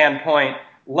human standpoint,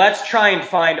 let's try and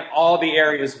find all the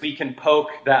areas we can poke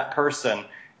that person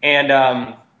and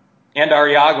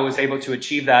Arriaga was able to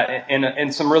achieve that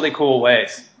in some really cool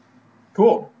ways.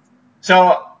 Cool.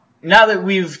 So now that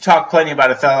we've talked plenty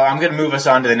about Othello, I'm going to move us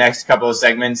on to the next couple of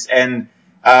segments. And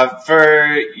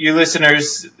for you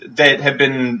listeners that have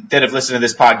listened to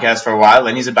this podcast for a while,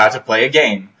 Lenny's about to play a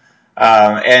game.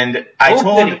 And I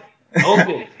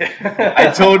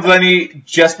told Lenny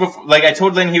just before, I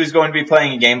told Lenny he was going to be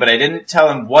playing a game, but I didn't tell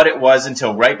him what it was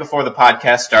until right before the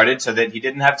podcast started, so that he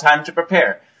didn't have time to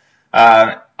prepare.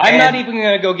 I'm not even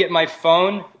going to go get my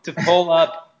phone to pull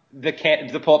up the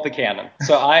cannon.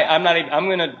 So I'm not even, I'm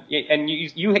going to, and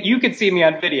you can see me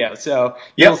on video, so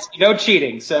you'll see no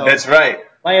cheating. So that's right.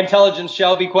 My intelligence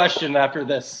shall be questioned after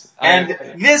this. And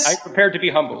I'm prepared to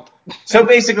be humbled. So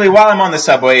basically, while I'm on the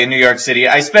subway in New York City,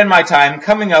 I spend my time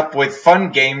coming up with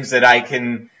fun games that I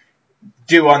can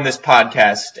do on this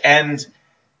podcast. And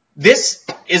this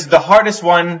is the hardest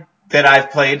one that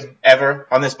I've played ever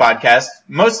on this podcast.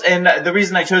 And the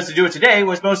reason I chose to do it today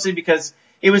was mostly because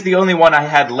it was the only one I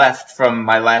had left from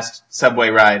my last subway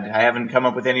ride. I haven't come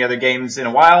up with any other games in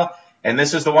a while, and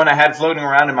this is the one I had floating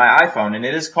around in my iPhone, and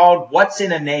it is called What's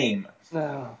in a Name?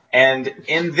 Oh. And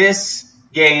in this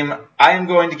game, I am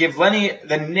going to give Lenny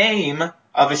the name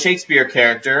of a Shakespeare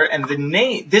character, and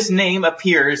this name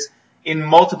appears in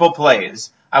multiple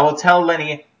plays. I will tell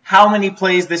Lenny how many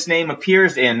plays this name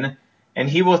appears in, and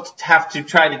he will have to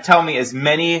try to tell me as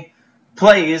many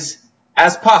plays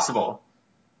as possible.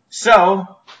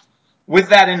 So, with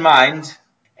that in mind,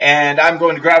 and I'm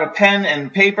going to grab a pen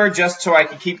and paper just so I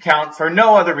can keep count for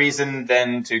no other reason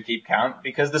than to keep count,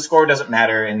 because the score doesn't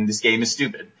matter and this game is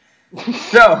stupid.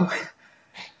 So,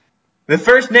 the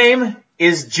first name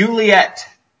is Juliet.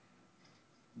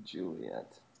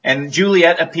 Juliet. And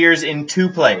Juliet appears in 2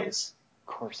 plays.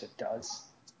 Of course it does.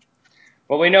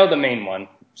 Well, we know the main one,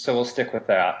 so we'll stick with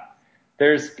that.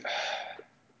 There's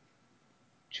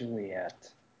Juliet.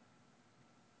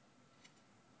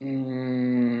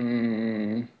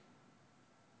 I'm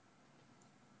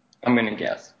going to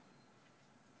guess.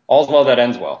 All's well that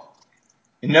ends well.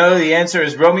 No, the answer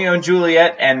is Romeo and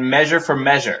Juliet and Measure for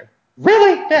Measure.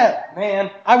 Really? Yeah,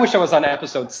 man. I wish I was on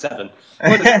episode 7.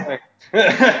 What is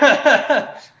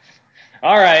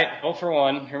All right, 0 for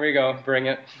 1. Here we go. Bring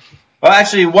it. Well,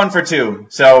 actually, 1 for 2.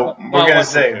 So we're going to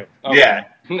say, okay. Yeah,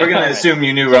 we're going to assume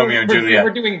you knew Romeo and Juliet.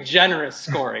 We're doing generous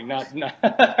scoring, not. All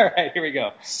right, here we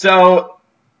go. So,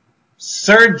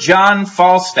 Sir John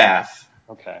Falstaff.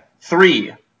 Okay.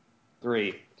 3.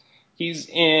 He's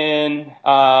in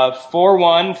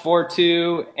 4-1,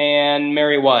 4-2, and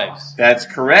Merry Wives. That's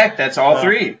correct. That's all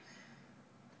 3.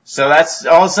 So that's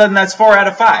all of a sudden that's 4 out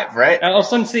of 5, right? All of a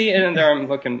sudden, see, and there I'm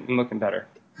looking better.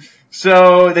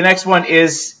 So the next one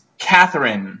is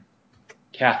Catherine.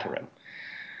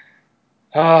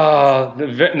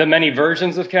 The many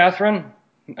versions of Catherine.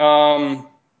 Yeah,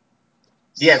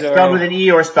 spelled with an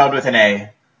E or spelled with an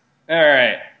A. All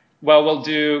right. Well, we'll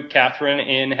do Catherine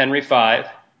in Henry V.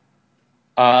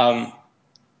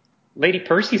 Lady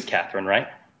Percy's Catherine, right?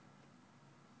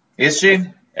 Is she?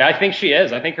 I think she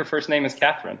is. I think her first name is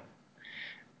Catherine.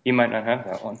 You might not have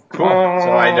that one. Cool.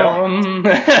 So I don't.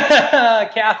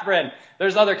 Catherine.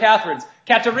 There's other Catherines.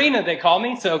 Katerina, they call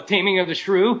me. So Taming of the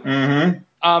Shrew. Mm-hmm.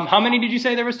 How many did you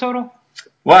say there was total?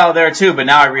 Well, there are 2, but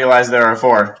now I realize there are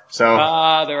 4. So.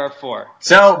 There are 4.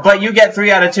 So, but you get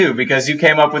 3 out of 2 because you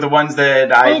came up with the ones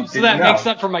that I didn't so that know. makes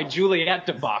up for my Juliet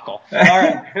debacle. All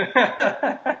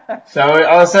right. So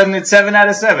all of a sudden it's 7 out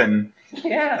of 7.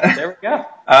 Yeah, there we go.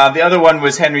 The other one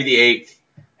was Henry VIII.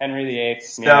 Henry VIII.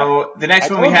 So the next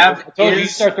one we have I told you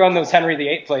start throwing those Henry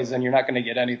VIII plays and you're not going to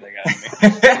get anything out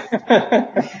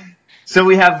of me. So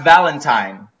we have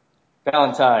Valentine.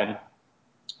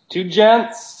 2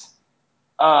 gents.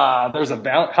 There's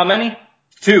how many?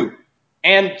 2.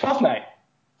 And 12th Night.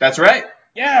 That's right.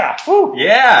 Yeah. Woo.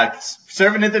 Yeah,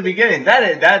 serving at the beginning.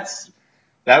 That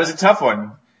was a tough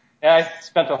one. Yeah, I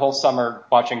spent a whole summer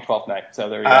watching 12th Night, so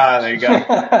there you go. There you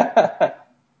go.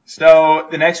 So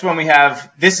the next one we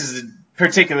have, this is a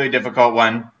particularly difficult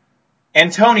one.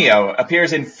 Antonio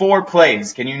appears in 4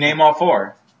 plays. Can you name all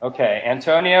 4? Okay,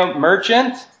 Antonio,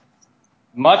 Merchant,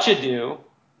 Much Ado,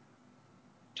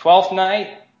 12th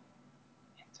Night,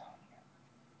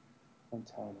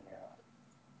 Antonio.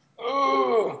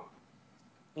 Ooh.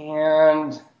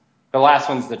 And the last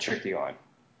one's the tricky one.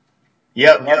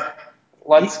 Yep.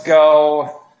 Let's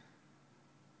go.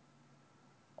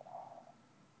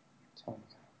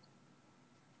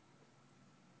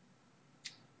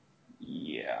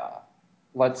 Yeah.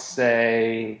 Let's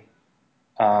say,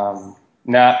 no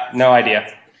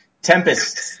idea.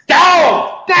 Tempest.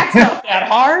 Oh, that's not that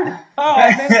hard. Oh,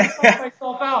 man, I fucked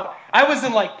myself out. I was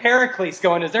in like Pericles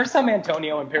going, is there some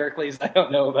Antonio in Pericles I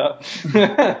don't know about?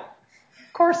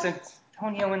 Of course, it's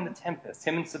Antonio in the Tempest,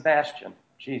 him and Sebastian.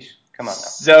 Jeez, come on now.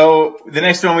 So the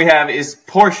next one we have is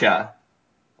Portia.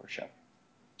 Portia.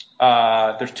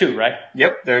 There's two, right?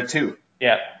 Yep, there are two.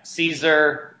 Yeah,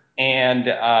 Caesar and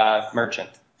Merchant.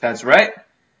 That's right.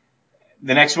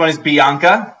 The next one is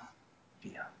Bianca.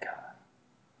 Bianca.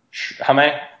 How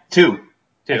many? Two.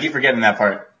 Two. I keep forgetting that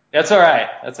part. That's all right.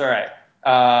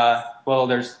 Well,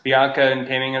 there's Bianca and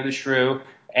Taming of the Shrew,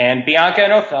 and Bianca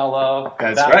and Othello.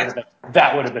 That's right.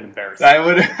 That would have been embarrassing. I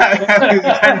was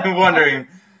kind of wondering.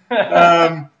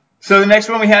 So the next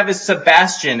one we have is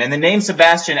Sebastian, and the name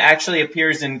Sebastian actually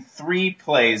appears in 3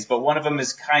 plays, but one of them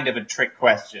is kind of a trick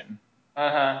question.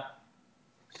 So,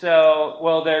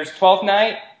 well, there's Twelfth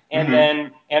Night, and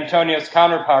then Antonio's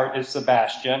counterpart is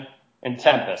Sebastian in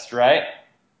Tempest, right?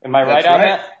 Am I right on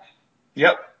that?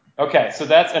 Yep. Okay, so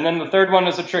and then the third one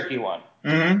is a tricky one.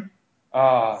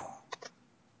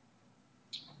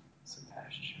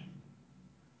 Sebastian.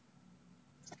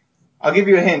 I'll give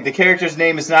you a hint. The character's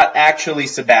name is not actually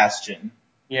Sebastian.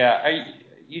 Yeah,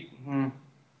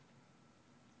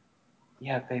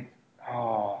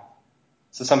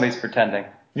 so somebody's pretending.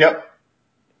 Yep.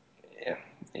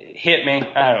 Hit me.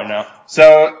 I don't know.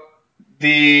 So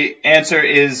the answer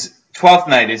is Twelfth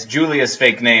Night is Julia's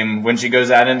fake name when she goes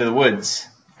out into the woods.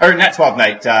 Or not Twelfth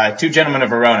Night, Two Gentlemen of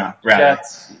Verona, rather.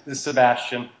 That's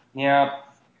Sebastian. Yeah.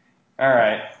 All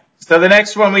right. So the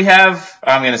next one we have,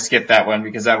 I'm going to skip that one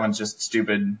because that one's just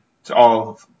stupid. It's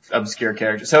all obscure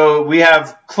characters. So we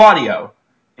have Claudio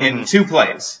in 2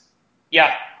 plays.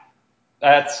 Yeah.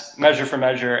 That's Measure for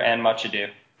Measure and Much Ado.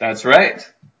 That's right.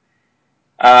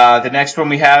 The next one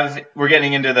we have, we're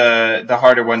getting into the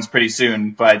harder ones pretty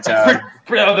soon, but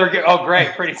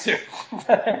great, pretty soon.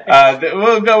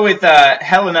 We'll go with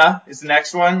Helena is the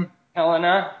next one.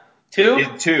 Helena,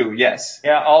 2? 2, yes.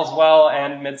 Yeah, All's Well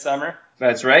and Midsummer.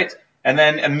 That's right. And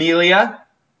then Emilia.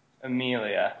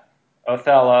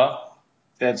 Othello.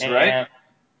 That's right.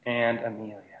 And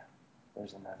Amelia.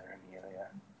 There's another Amelia.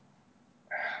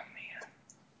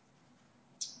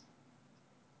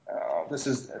 Oh,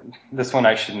 man. This one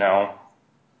I should know.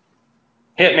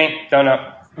 Hit me. Don't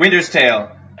know. Winter's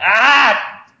Tale.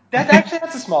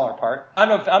 That's a smaller part.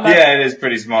 Yeah, it is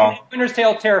pretty small. Winter's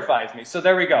Tale terrifies me, so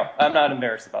there we go. I'm not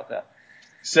embarrassed about that.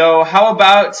 So how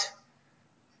about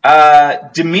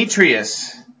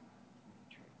Demetrius?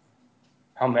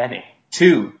 How many?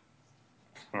 2.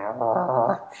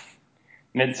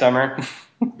 Midsummer.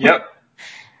 Yep.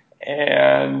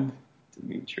 And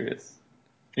Demetrius.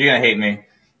 You're going to hate me.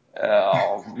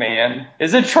 Oh, man.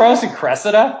 Is it Troilus and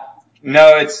Cressida?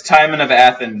 No, it's Timon of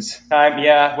Athens.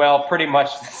 Yeah, well, pretty much.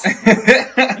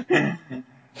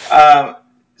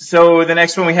 So the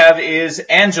next one we have is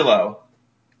Angelo.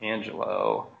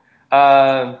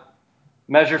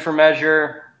 Measure for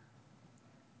Measure,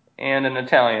 and an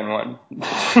Italian one.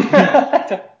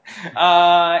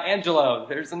 Angelo.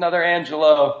 There's another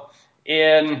Angelo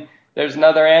in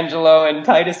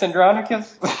Titus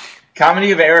Andronicus.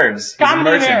 Comedy of Errors.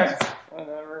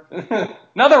 Whatever.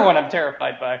 Another one I'm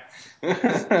terrified by.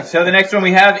 So the next one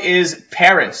we have is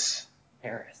Paris.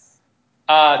 2,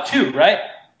 right?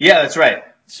 Yeah, that's right.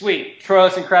 Sweet.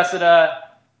 Troilus and Cressida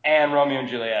and Romeo and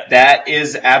Juliet. That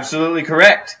is absolutely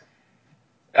correct.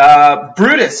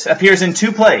 Brutus appears in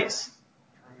 2 plays.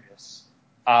 Brutus.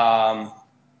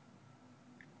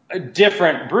 A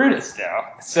different Brutus, though.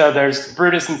 So there's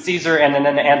Brutus and Caesar, and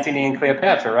then Antony and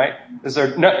Cleopatra, right?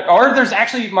 Or there's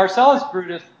actually Marcellus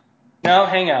Brutus. No,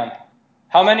 hang on.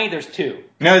 How many? There's 2.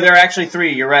 No, there are actually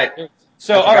 3. You're right.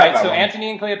 So, all right. So Antony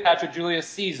and Cleopatra, Julius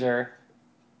Caesar,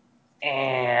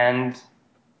 and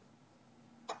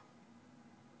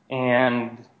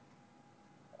there's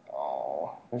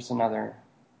another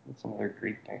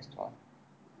Greek-based one.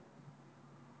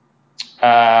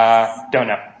 Don't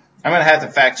know. I'm going to have to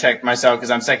fact check myself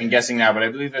because I'm second guessing now, but I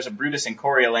believe there's a Brutus and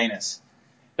Coriolanus.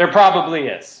 There probably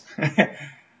is.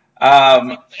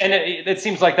 And it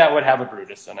seems like that would have a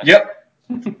Brutus in it. Yep.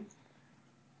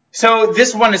 So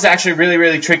this one is actually really,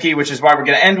 really tricky, which is why we're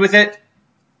going to end with it.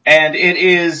 And it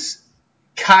is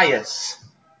Caius.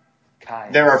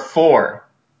 There are 4.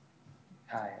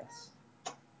 Caius.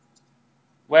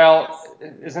 Well,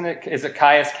 is it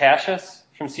Caius Cassius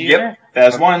from Caesar? Yep,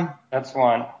 that's one. That's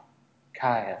one.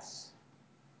 Caius.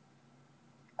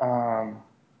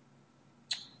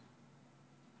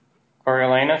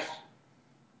 Coriolanus?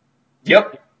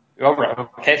 Yep. Oh,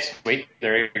 okay, sweet.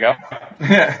 There you go.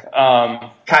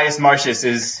 Caius Marcius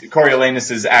is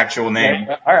Coriolanus' actual name.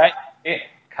 Yeah, all right.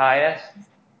 Caius.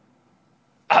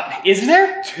 Is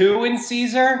there two in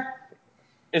Caesar?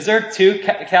 Is there two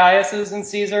Caiuses in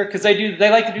Caesar? Because they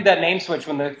like to do that name switch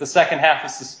when the second half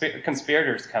of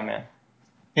conspirators come in.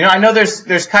 I know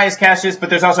there's Caius Cassius, but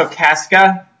there's also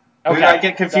Casca. Okay. I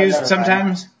get confused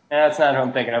sometimes. Yeah, that's not who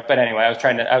I'm thinking of. But anyway, I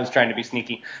was trying to be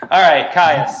sneaky. All right,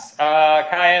 Caius.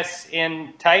 Caius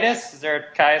in Titus. Is there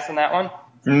a Caius in that one?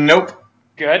 Nope.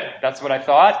 Good. That's what I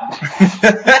thought.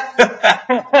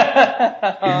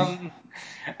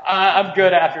 I'm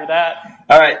good after that.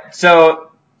 All right.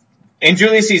 So in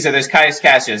Julius Caesar, there's Caius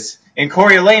Cassius. In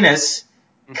Coriolanus,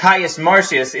 Caius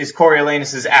Marcius is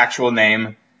Coriolanus' actual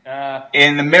name.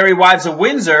 In the Merry Wives of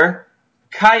Windsor,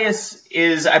 Caius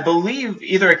is, I believe,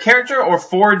 either a character or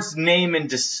Ford's name in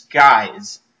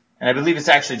disguise. And I believe it's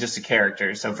actually just a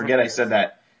character, so forget I said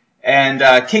that.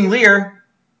 And King Lear,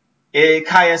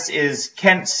 Caius is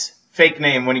Kent's fake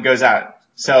name when he goes out.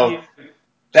 So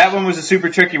that one was a super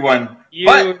tricky one.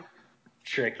 But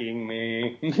tricking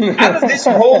me. Out of this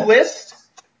whole list,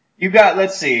 you got,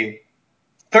 let's see,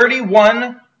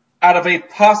 31 out of a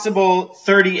possible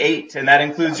 38, and that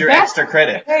includes your extra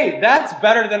credit. Hey, that's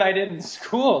better than I did in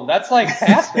school. That's like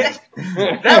passing.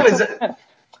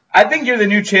 I think you're the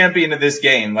new champion of this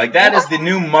game. Like, that is the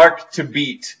new mark to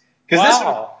beat.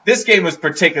 Because this game was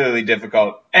particularly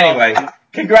difficult. Anyway,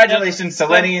 congratulations to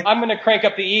Lenny. I'm going to crank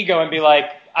up the ego and be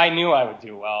like, I knew I would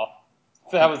do well.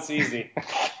 That was easy.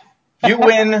 You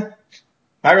win.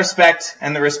 My respect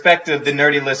and the respect of the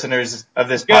nerdy listeners of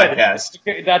this podcast.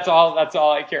 That's all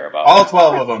I care about. All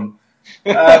 12 of them.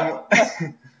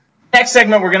 Next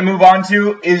segment we're going to move on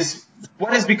to is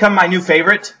what has become my new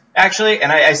favorite, actually.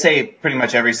 And I say pretty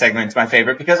much every segment is my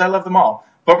favorite because I love them all.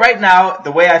 But right now,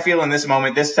 the way I feel in this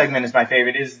moment, this segment is my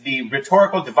favorite, is the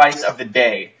rhetorical device of the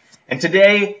day. And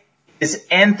today is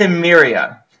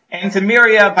anthimeria.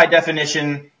 Anthimeria, by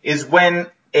definition, is when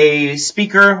a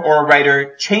speaker or a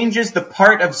writer changes the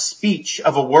part of speech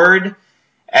of a word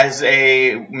as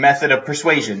a method of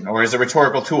persuasion or as a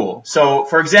rhetorical tool. So,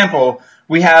 for example,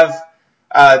 we have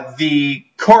the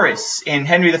chorus in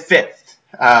Henry V.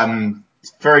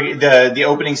 For the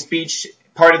opening speech,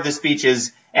 part of the speech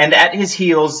is, "And at his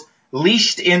heels,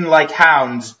 leashed in like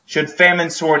hounds, should famine,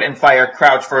 sword, and fire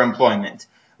crouch for employment."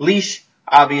 Leash,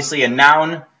 obviously a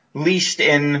noun, leashed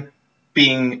in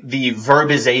being the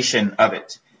verbization of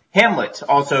it. Hamlet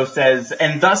also says,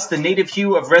 "And thus the native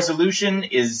hue of resolution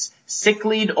is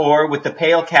sicklied o'er with the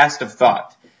pale cast of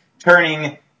thought,"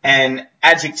 turning an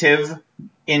adjective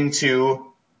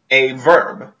into a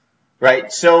verb,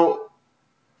 right? So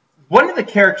one of the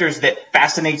characters that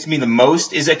fascinates me the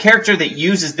most is a character that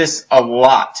uses this a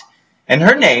lot. And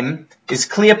her name is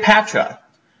Cleopatra,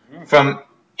 from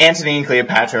Antony and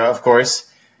Cleopatra, of course.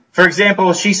 For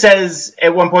example, she says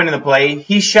at one point in the play,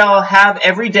 "He shall have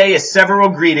every day a several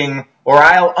greeting, or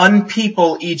I'll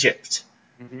unpeople Egypt."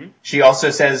 Mm-hmm. She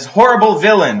also says, "Horrible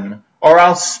villain, or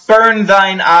I'll spurn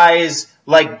thine eyes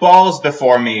like balls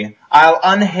before me. I'll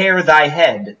unhair thy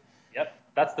head." Yep,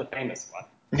 that's the famous one.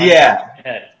 Yeah.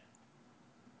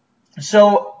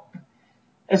 So,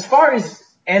 as far as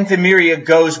anthimeria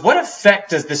goes, what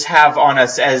effect does this have on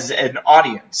us as an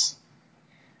audience?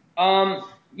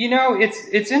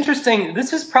 It's interesting.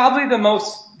 This is probably the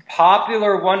most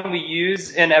popular one we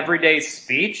use in everyday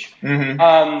speech.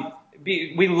 Mm-hmm.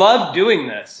 We love doing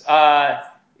this. I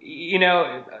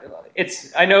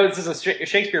know this is a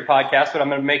Shakespeare podcast, but I'm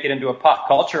going to make it into a pop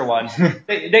culture one.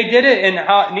 They did it in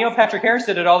Neil Patrick Harris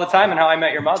did it all the time in How I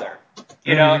Met Your Mother.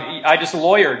 I just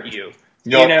lawyered you.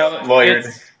 Lawyered.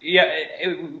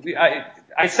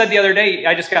 I said the other day,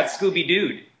 I just got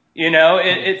Scooby-Dooed.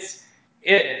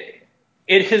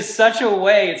 It is such a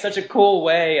way, it's such a cool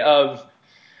way of,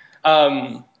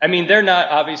 they're not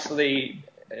obviously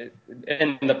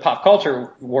in the pop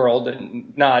culture world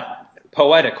and not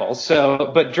poetical.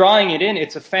 So, but drawing it in,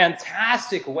 it's a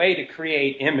fantastic way to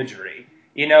create imagery,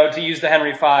 to use the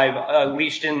Henry V,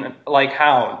 leashed in like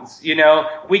hounds,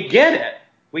 we get it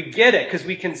because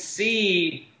we can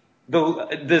see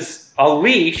a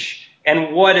leash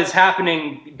and what is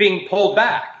happening being pulled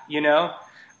back,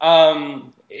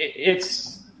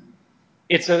 it's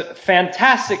a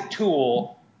fantastic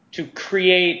tool to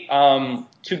create,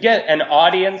 to get an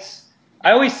audience.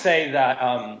 I always say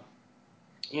that,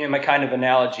 my kind of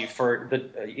analogy for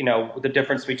the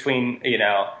difference between,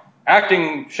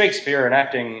 acting Shakespeare and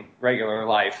acting regular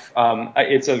life,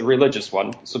 it's a religious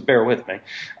one, so bear with me,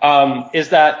 is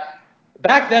that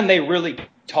back then they really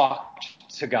talked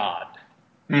to God.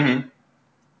 Mm-hmm.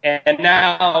 And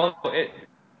now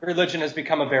religion has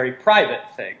become a very private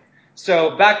thing.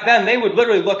 So back then, they would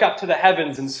literally look up to the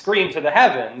heavens and scream to the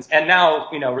heavens. And now,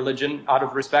 religion, out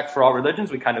of respect for all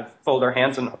religions, we kind of fold our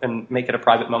hands and make it a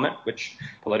private moment, which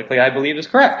politically I believe is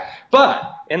correct.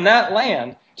 But in that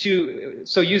land,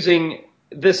 using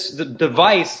the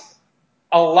device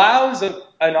allows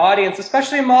an audience,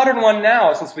 especially a modern one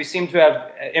now, since we seem to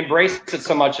have embraced it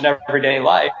so much in everyday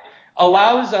life,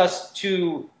 allows us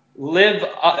to live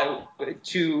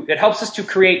it helps us to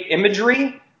create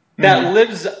imagery that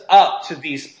lives up to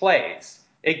these plays.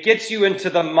 It gets you into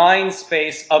the mind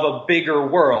space of a bigger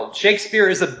world. Shakespeare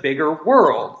is a bigger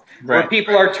world. Right. Where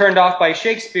people are turned off by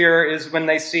Shakespeare is when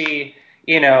they see,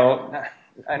 I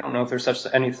don't know if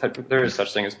there is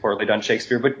such thing as poorly done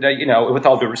Shakespeare, but, with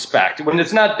all due respect, when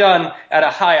it's not done at a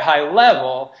high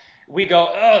level, we go,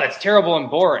 oh, that's terrible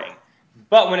and boring.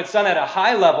 But when it's done at a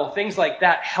high level, things like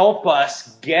that help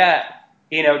us get,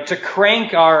 to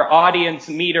crank our audience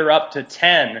meter up to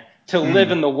 10, to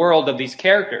live in the world of these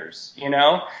characters,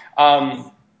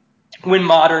 when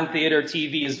modern theater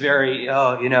TV is very,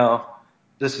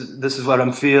 this is what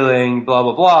I'm feeling, blah,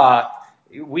 blah, blah.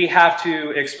 We have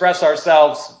to express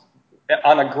ourselves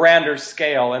on a grander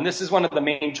scale. And this is one of the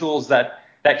main tools that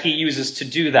he uses to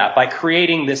do that, by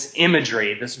creating this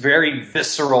imagery, this very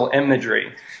visceral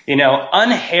imagery.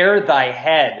 Unhair thy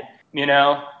head,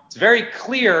 It's very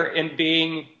clear in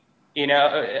being,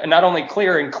 not only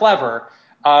clear and clever,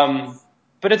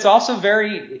 but it's also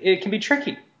it can be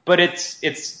tricky. But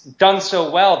it's done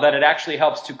so well that it actually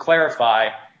helps to clarify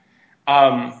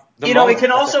it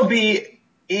can also be...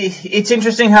 It's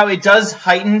interesting how it does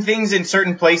heighten things in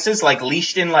certain places, like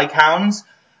leashed in like hounds,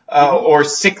 or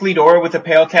sickly door with a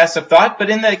pale cast of thought. But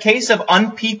in the case of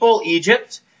unpeople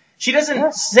Egypt, she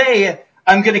doesn't say,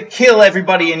 I'm going to kill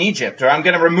everybody in Egypt, or I'm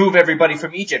going to remove everybody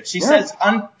from Egypt. She says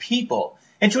unpeople.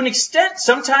 And to an extent,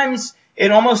 sometimes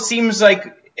it almost seems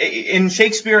like in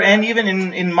Shakespeare and even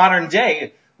in modern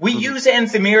day, we use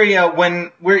anthimeria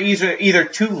when we're either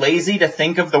too lazy to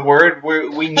think of the word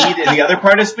we need in the other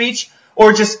part of speech,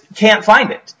 or just can't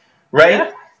find it, right?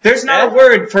 Yeah. There's not a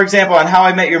word, for example, on How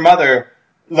I Met Your Mother,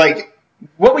 like,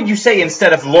 what would you say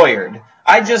instead of lawyered?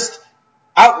 I just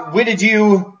outwitted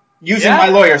you using my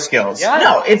lawyer skills. Yeah.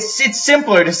 No, it's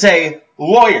simpler to say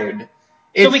lawyered.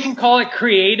 So we can call it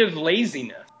creative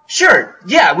laziness. Sure,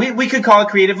 yeah, we could call it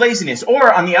creative laziness.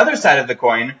 Or, on the other side of the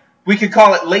coin, we could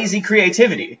call it lazy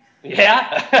creativity.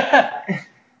 Yeah.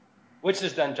 Which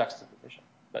is then juxtaposition.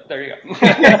 But there you go.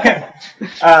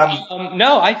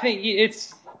 No, I think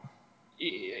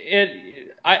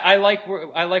I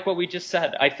like what we just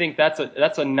said. I think that's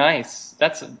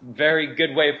a very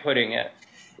good way of putting it.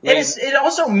 It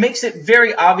also makes it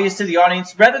very obvious to the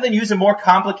audience, rather than use a more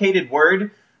complicated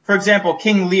word. For example,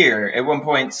 King Lear at one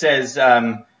point says,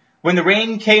 when the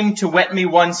rain came to wet me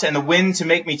once and the wind to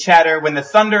make me chatter, when the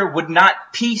thunder would not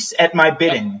peace at my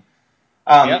bidding.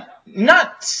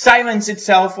 Not silence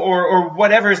itself or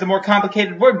whatever is the more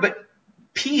complicated word, but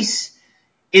peace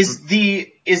is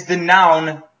the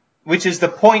noun, which is the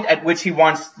point at which he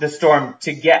wants the storm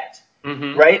to get,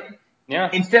 right? Yeah.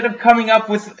 Instead of coming up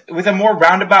with a more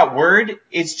roundabout word,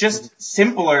 it's just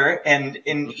simpler and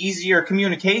an easier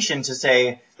communication to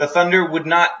say the thunder would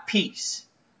not peace.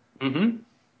 And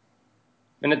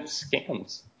it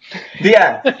scams.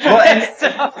 Yeah, well,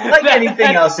 and like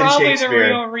anything else in Shakespeare. Probably the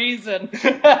real reason.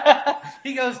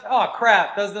 He goes, oh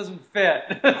crap, this doesn't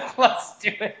fit. Let's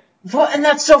do it. Well, and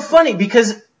that's so funny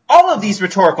because all of these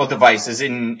rhetorical devices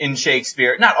in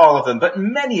Shakespeare, not all of them, but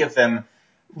many of them,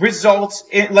 result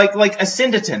in like a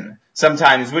syndeton.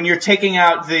 Sometimes when you're taking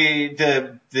out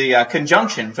the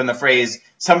conjunction from the phrase,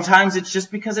 sometimes it's just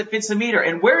because it fits the meter.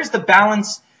 And where is the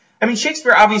balance? I mean,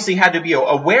 Shakespeare obviously had to be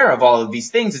aware of all of these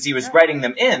things as he was writing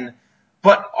them in,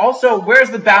 but also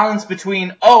where's the balance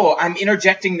between, oh, I'm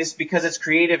interjecting this because it's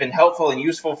creative and helpful and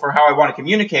useful for how I want to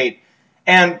communicate,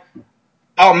 and,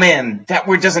 oh man, that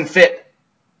word doesn't fit.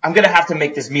 I'm going to have to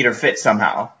make this meter fit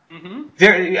somehow.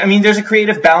 There's a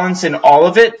creative balance in all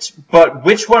of it, but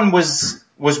which one was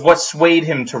what swayed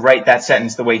him to write that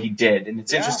sentence the way he did? And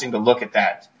it's interesting to look at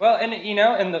that. Well, and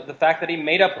and the fact that he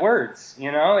made up words,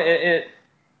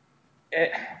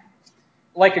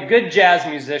 like a good jazz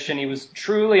musician, he was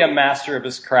truly a master of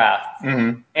his craft.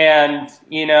 And,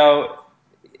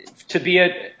 to be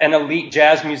an elite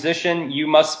jazz musician, you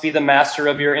must be the master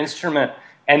of your instrument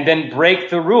and then break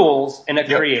the rules in a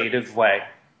creative way.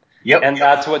 And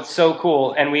that's what's so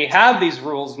cool. And we have these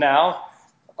rules now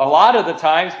a lot of the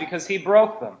times because he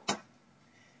broke them.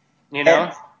 And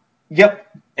made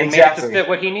it to fit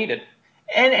what he needed.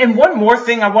 And one more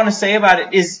thing I want to say about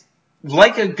it is,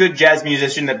 like a good jazz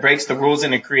musician that breaks the rules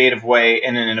in a creative way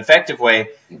and in an effective way,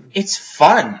 it's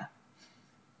fun.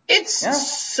 It's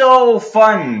so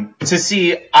fun to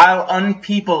see I'll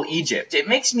unpeople Egypt. It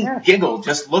makes me giggle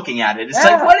just looking at it. It's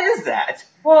like, what is that?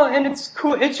 Well, and it's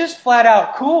cool. It's just flat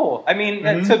out cool. I mean,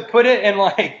 to put it in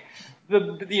like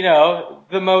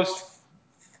the most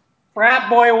frat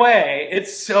boy way,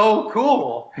 it's so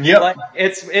cool. Yep. Like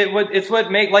it's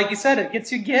what like you said, it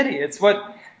gets you giddy. It's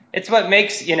what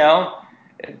makes,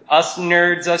 us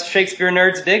Shakespeare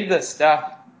nerds dig this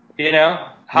stuff.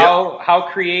 How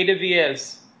creative he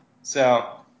is. So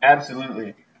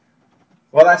absolutely.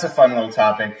 Well, that's a fun little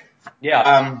topic.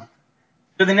 Yeah.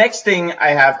 So the next thing I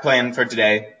have planned for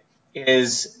today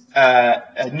is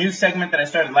a new segment that I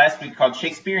started last week called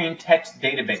Shakespearean Text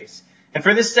Database. And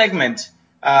for this segment,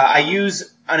 I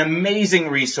use an amazing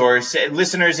resource.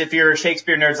 Listeners, if you're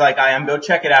Shakespeare nerds like I am, go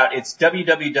check it out. It's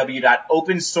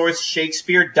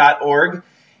www.opensourceshakespeare.org.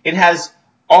 It has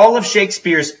all of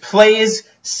Shakespeare's plays,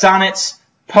 sonnets,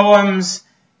 poems,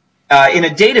 in a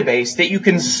database that you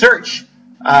can search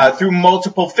through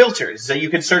multiple filters. So you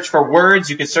can search for words,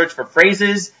 you can search for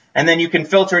phrases, and then you can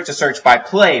filter it to search by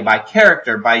play, by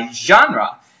character, by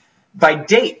genre, by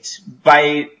date,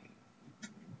 by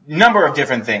number of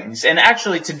different things. And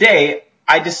actually today,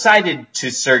 I decided to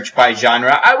search by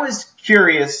genre. I was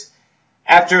curious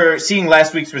after seeing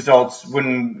last week's results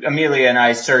when Amelia and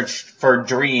I searched for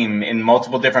Dream in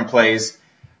multiple different plays,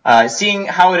 seeing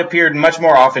how it appeared much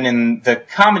more often in the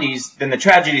comedies than the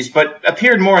tragedies, but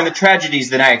appeared more in the tragedies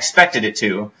than I expected it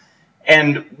to.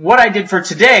 And what I did for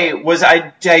today was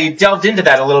I delved into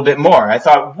that a little bit more. I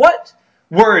thought, what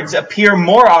words appear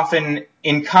more often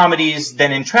in comedies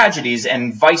than in tragedies,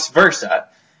 and vice versa?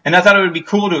 And I thought it would be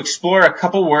cool to explore a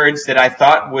couple words that I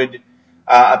thought would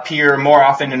appear more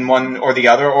often in one or the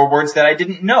other, or words that I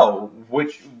didn't know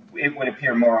which it would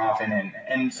appear more often in.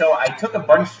 And so I took a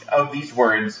bunch of these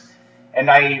words and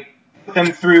I put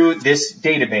them through this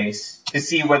database to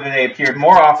see whether they appeared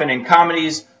more often in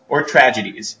comedies or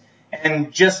tragedies.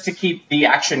 And just to keep the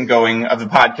action going of the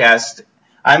podcast,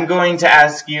 I'm going to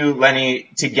ask you, Lenny,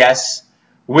 to guess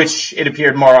which it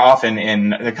appeared more often in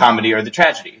the comedy or the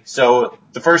tragedy. So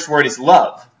the first word is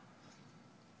love.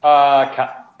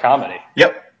 Comedy.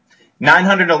 Yep.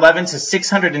 911 to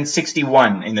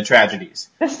 661 in the tragedies.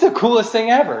 This is the coolest thing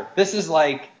ever. This is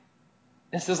like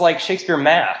Shakespeare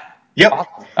math. Yep.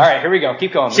 Awesome. All right, here we go.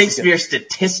 Keep going. Shakespeare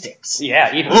statistics.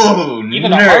 Yeah, even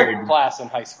nerd. a art class in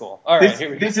high school. All right, here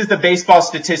we go. This is the baseball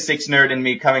statistics nerd in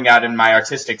me coming out in my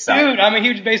artistic side. Dude, I'm a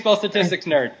huge baseball statistics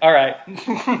nerd. All right.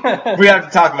 We have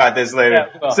to talk about this later.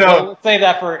 Yeah, we'll save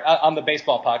that for on the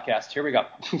baseball podcast. Here we go.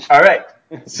 All right.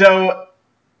 So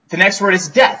the next word is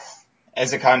death.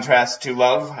 As a contrast to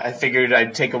love, I figured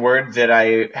I'd take a word that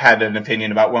I had an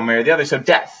opinion about one way or the other. So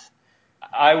death.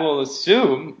 I will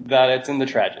assume that it's in the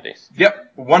tragedies.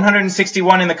 Yep.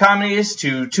 161 in the comedies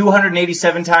to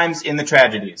 287 times in the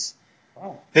tragedies.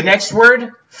 Oh. The next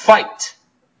word, fight.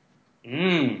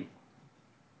 Fight.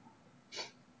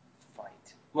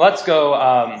 Let's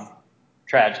go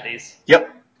tragedies. Yep.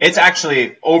 It's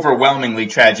actually overwhelmingly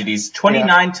tragedies.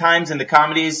 29 times in the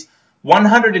comedies,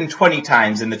 120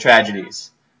 times in the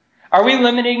tragedies. Are we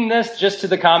limiting this just to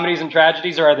the comedies and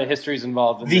tragedies, or are the histories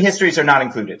involved in The histories are not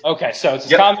included. Okay, so it's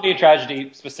comedy and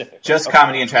tragedy specific. Just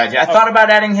comedy and tragedy. I thought about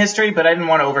adding history, but I didn't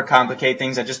want to overcomplicate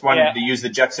things. I just wanted to use the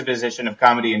juxtaposition of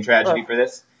comedy and tragedy for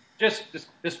this.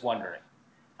 Just wondering.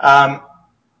 The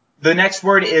next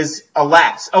word is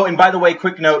alas. Oh, and by the way,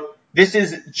 quick note, this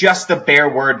is just the bare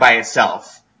word by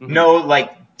itself. Mm-hmm. No,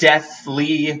 like,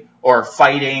 deathly or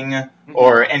fighting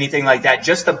or anything like that.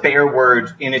 Just the bare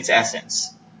word in its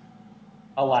essence.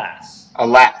 Alas.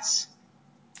 Alas.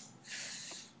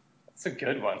 That's a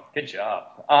good one. Good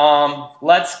job.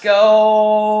 Let's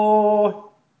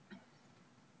go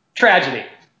tragedy.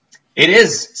 It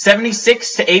is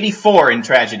 76 to 84 in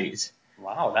tragedies.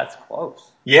 Wow, that's close.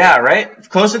 Yeah, right?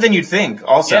 Closer than you'd think,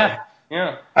 also.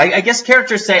 Yeah. I guess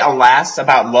characters say alas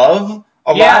about love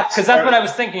a lot. Yeah, because that's what I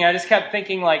was thinking. I just kept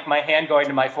thinking, like, my hand going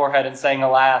to my forehead and saying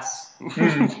alas.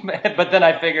 But then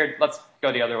I figured, let's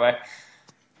go the other way.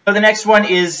 So the next one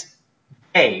is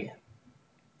day.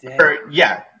 Day.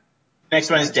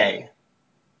 Next one is day.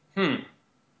 Let's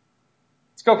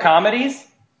go comedies.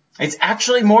 It's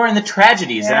actually more in the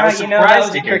tragedies, and I was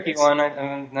surprised to hear tricky this. One.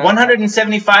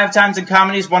 175 times in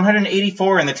comedies,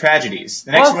 184 in the tragedies.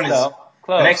 The next one is close.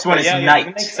 The next one is night.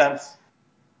 It makes sense.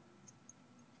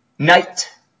 Night.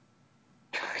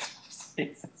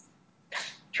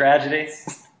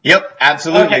 Tragedies. Yep,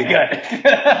 absolutely. Okay, good.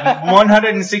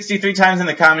 163 times in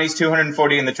the comedies,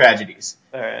 240 in the tragedies.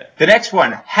 All right. The next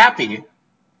one, happy.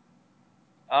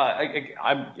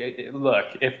 Look,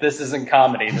 if this isn't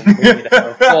comedy, then we need to have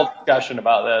a full discussion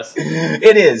about this.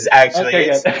 It is,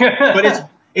 actually. Okay, good. But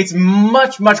it's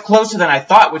much, much closer than I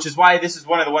thought, which is why this is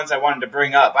one of the ones I wanted to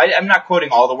bring up. I'm not quoting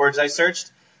all the words I searched,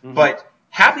 but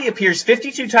happy appears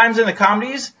 52 times in the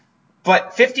comedies,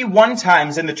 but 51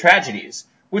 times in the tragedies,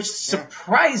 which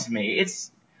surprised me. It's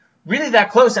really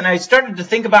that close, and I started to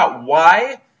think about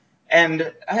why,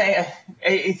 and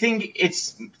I think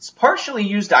it's partially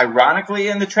used ironically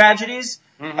in the tragedies,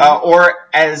 or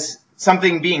as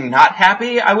something being not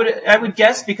happy, I would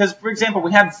guess, because, for example,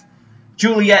 we have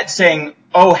Juliet saying,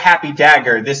 "Oh, happy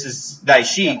dagger, this is thy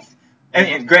sheath." I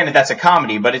mean, granted, that's a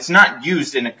comedy, but it's not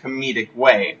used in a comedic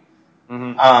way.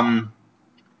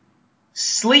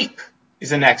 Sleep is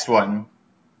the next one.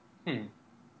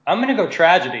 I'm going to go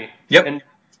tragedy. Yep. And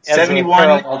 71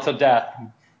 parallel to death.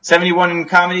 71 in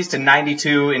comedies to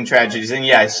 92 in tragedies. And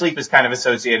yeah, sleep is kind of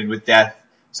associated with death.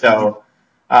 So,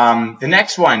 the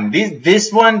next one,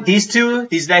 these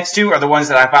next two are the ones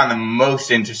that I found the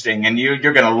most interesting, and you're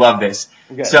going to love this.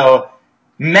 Okay. So,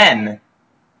 men.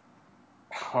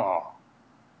 Oh.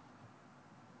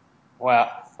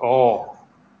 Wow. Oh.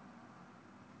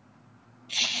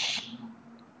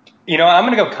 You know, I'm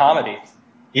going to go comedy.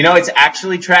 You know, it's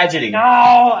actually tragedy. No,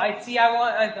 I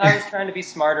was trying to be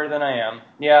smarter than I am.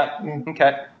 Yeah.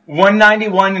 Okay.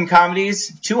 191 in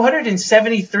comedies,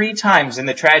 273 times in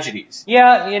the tragedies.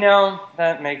 Yeah, you know,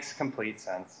 that makes complete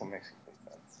sense.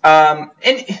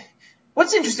 And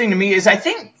what's interesting to me is I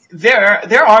think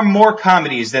there are more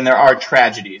comedies than there are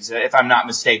tragedies, if I'm not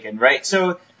mistaken, right?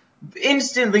 So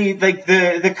instantly, like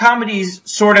the comedies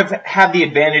sort of have the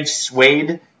advantage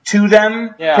swayed to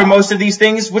them for most of these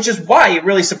things, which is why it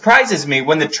really surprises me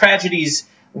when the tragedies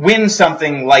win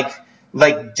something like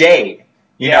Day,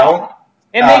 you know?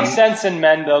 It makes sense in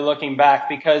men, though, looking back,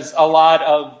 because a lot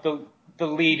of the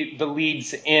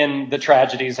leads in the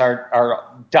tragedies are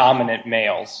dominant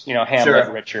males. You know,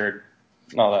 Hamlet, Richard,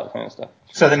 and all that kind of stuff.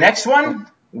 So the next one,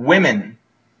 women.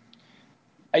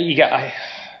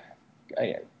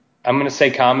 I'm going to say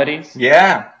comedies.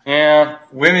 Yeah. Yeah.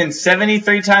 Women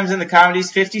 73 times in the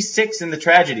comedies, 56 in the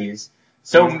tragedies.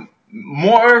 So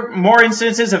more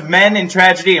instances of men in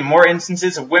tragedy and more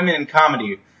instances of women in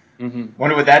comedy.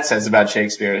 Wonder what that says about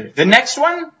Shakespeare. The next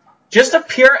one, just a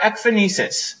pure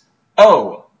ekphonesis.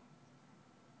 Oh.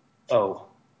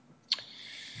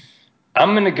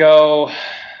 I'm going to go...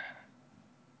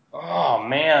 Oh,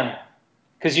 man.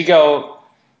 Because you go...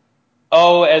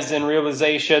 Oh, as in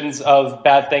realizations of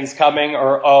bad things coming,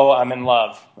 or oh, I'm in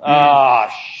love.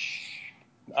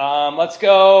 Let's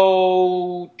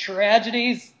go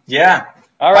tragedies. Yeah.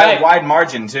 All right. By a wide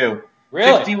margin, too.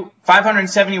 Really?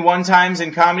 571 times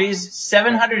in comedies,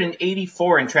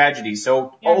 784 in tragedies.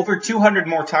 So over 200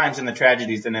 more times in the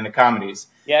tragedies than in the comedies.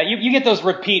 Yeah, you get those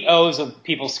repeat O's of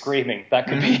people screaming. That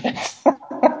could be it.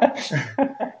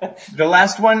 The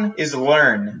last one is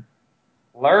learn.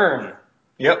 Learn.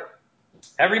 Yep.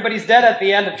 Everybody's dead at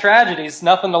the end of tragedies.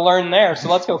 Nothing to learn there,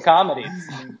 so let's go comedies.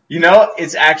 You know,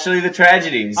 it's actually the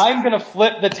tragedies. I'm going to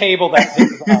flip the table that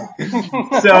this is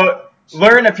on. So,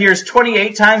 learn appears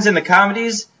 28 times in the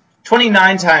comedies,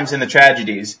 29 times in the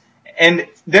tragedies. And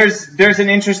there's an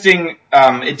interesting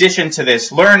addition to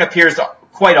this. Learn appears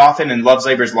quite often in Love's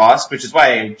Labour's Lost, which is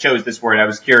why I chose this word. I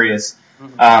was curious.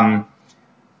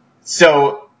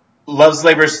 So,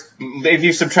 if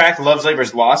you subtract Love's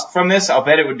Labour's Lost from this, I'll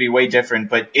bet it would be way different,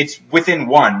 but it's within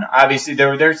one. Obviously,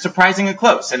 they're surprisingly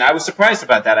close, and I was surprised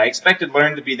about that. I expected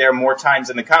Learn to be there more times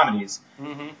in the comedies.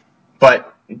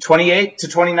 But 28 to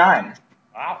 29.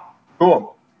 Wow.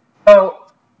 Cool. So,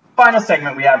 final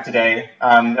segment we have today,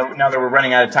 now that we're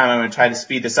running out of time, I'm going to try to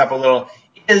speed this up a little,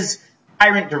 is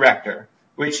Tyrant Director,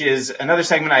 which is another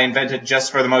segment I invented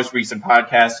just for the most recent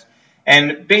podcast.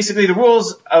 And basically the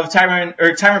rules of Tyrant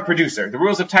Producer. The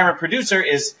rules of Tyrant Producer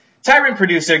is Tyrant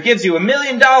Producer gives you $1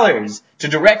 million to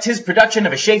direct his production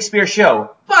of a Shakespeare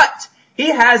show, but he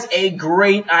has a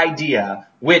great idea,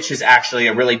 which is actually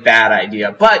a really bad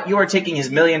idea. But you are taking his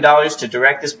 $1 million to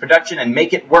direct this production and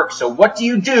make it work. So what do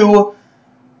you do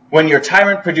when your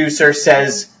Tyrant Producer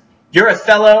says your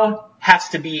Othello has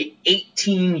to be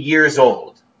 18 years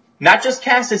old? Not just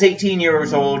cast as 18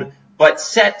 years old, but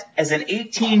set as an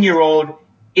 18-year-old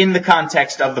in the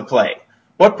context of the play.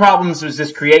 What problems does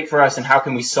this create for us, and how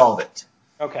can we solve it?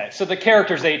 Okay, so the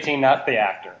character's 18, not the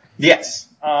actor. Yes.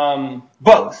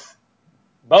 Both.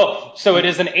 Both. So it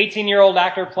is an 18-year-old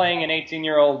actor playing an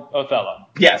 18-year-old Othello.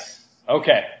 Yes.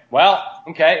 Okay. Well,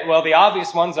 the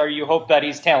obvious ones are you hope that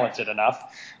he's talented enough.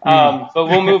 But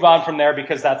we'll move on from there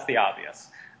because that's the obvious.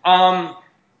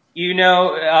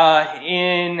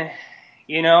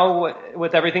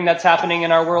 with everything that's happening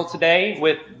in our world today,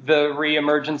 with the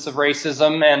reemergence of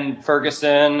racism and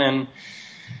Ferguson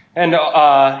and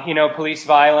police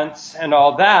violence and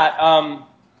all that,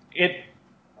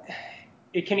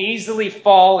 it can easily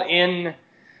fall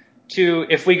into,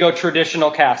 if we go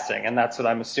traditional casting, and that's what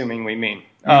I'm assuming we mean,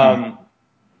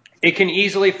 it can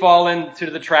easily fall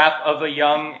into the trap of a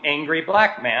young, angry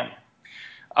black man.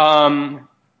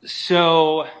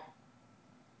 So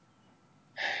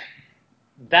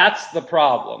that's the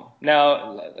problem.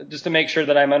 Now, just to make sure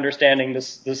that I'm understanding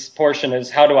this portion is,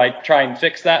 how do I try and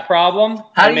fix that problem?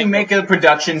 How do you make a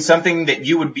production something that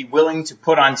you would be willing to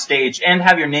put on stage and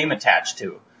have your name attached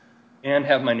to? And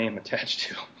have my name attached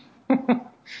to.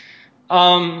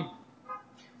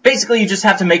 Basically, you just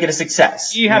have to make it a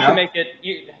success. You have to make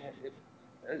it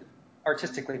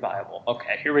artistically viable.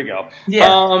 Okay, here we go.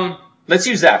 Yeah. Let's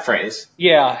use that phrase.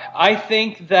 Yeah, I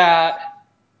think that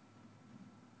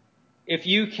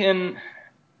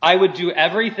I would do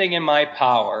everything in my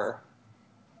power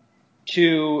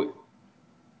to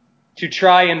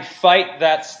try and fight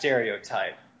that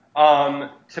stereotype.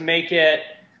 To make it,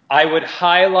 I would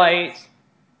highlight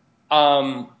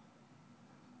the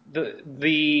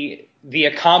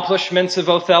accomplishments of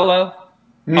Othello.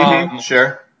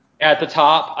 Sure. At the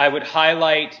top, I would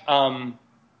highlight,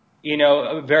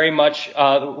 very much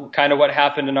kind of what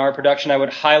happened in our production. I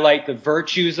would highlight the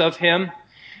virtues of him.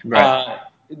 Right.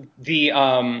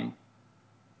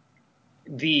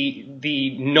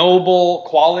 The noble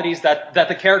qualities that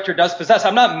the character does possess.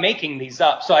 I'm not making these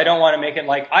up, so I don't want to make it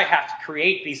like I have to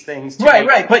create these things.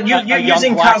 Right. But you're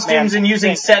using costumes and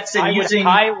using sets and I would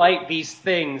highlight these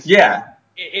things. Yeah.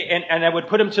 And I would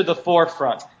put him to the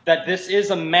forefront, that this is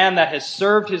a man that has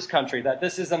served his country, that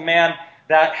this is a man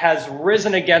that has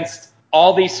risen against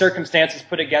all these circumstances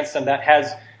put against him, that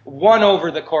has won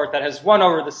over the court, that has won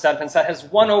over the sentence, that has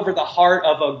won over the heart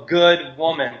of a good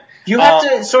woman. You have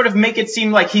to sort of make it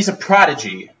seem like he's a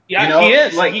prodigy. Yeah, he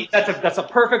is. That's a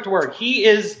perfect word. He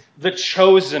is the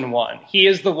chosen one. He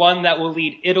is the one that will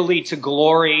lead Italy to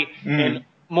glory in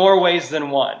more ways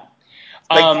than one.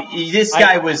 This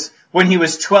guy was, when he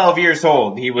was 12 years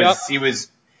old, he was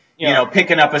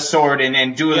picking up a sword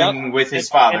and dueling with his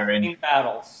father. And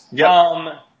battles. Yep.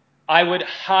 I would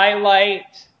highlight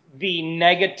the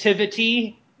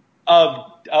negativity of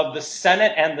the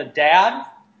Senate and the dad,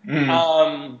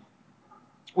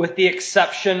 with the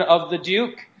exception of the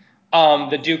Duke.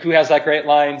 The Duke, who has that great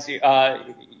lines,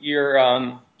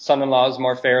 your son-in-law is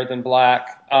more fair than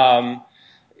black.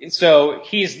 So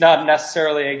he's not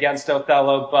necessarily against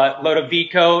Othello, but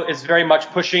Lodovico is very much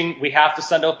pushing, we have to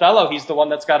send Othello. He's the one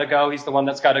that's got to go. He's the one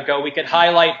that's got to go. We could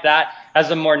highlight that as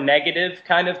a more negative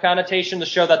kind of connotation to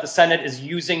show that the Senate is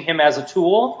using him as a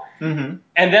tool. And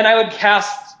then I would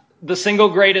cast the single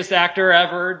greatest actor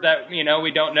ever that,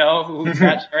 we don't know, who's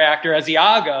that actor, as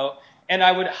Iago. And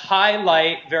I would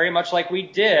highlight, very much like we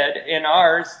did in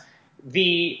ours,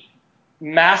 the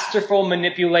masterful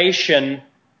manipulation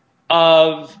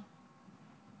of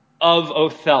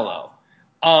Othello.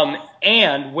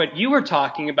 And what you were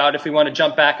talking about, if we want to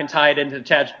jump back and tie it into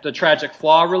the tragic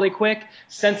flaw really quick,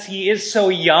 since he is so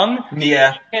young, he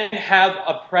can have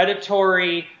a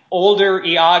predatory older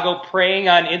Iago preying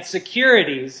on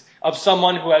insecurities of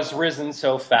someone who has risen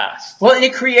so fast. Well, and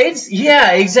it creates,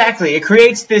 exactly. It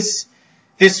creates this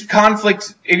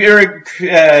conflict,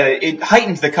 it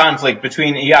heightens the conflict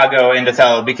between Iago and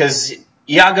Othello, because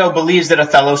Iago believes that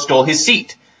Othello stole his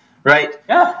seat, right?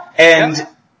 Yeah. And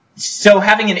so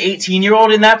having an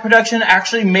 18-year-old in that production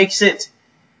actually makes it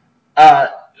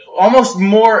almost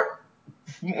more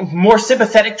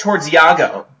sympathetic towards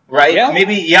Iago, right? Yeah.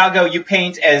 Maybe Iago you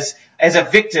paint as a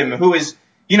victim who is,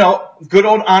 good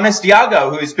old honest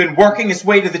Iago, who's been working his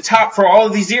way to the top for all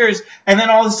of these years, and then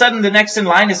all of a sudden the next in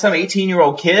line is some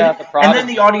 18-year-old kid, and then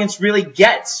the audience really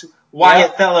gets why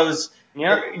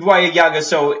why Iago's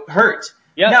so hurt.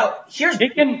 Yeah. Now,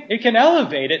 it can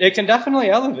elevate it. It can definitely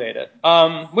elevate it.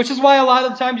 Which is why a lot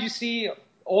of the times you see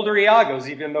older Iagos,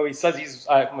 even though he says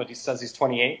he's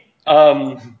 28.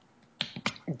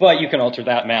 But you can alter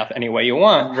that math any way you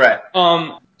want. Right.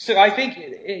 So I think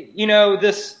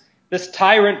this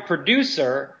tyrant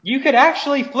producer, you could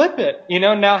actually flip it,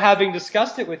 now having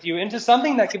discussed it with you, into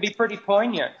something that could be pretty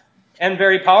poignant and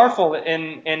very powerful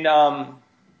in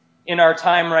our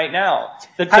time right now.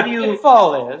 How do you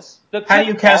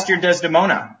cast your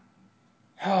Desdemona?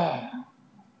 It's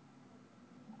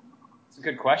a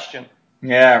good question.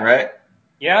 Yeah, right?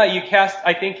 Yeah, you cast,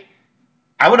 I think...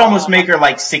 I would almost make her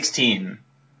like 16.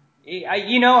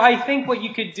 I think what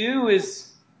you could do is,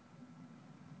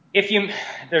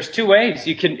 there's two ways.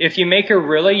 If you make her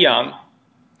really young,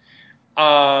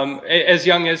 as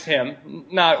young as him,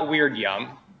 not weird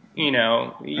young,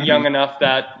 young enough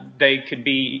that they could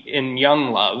be in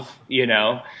young love,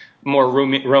 more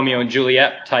Romeo and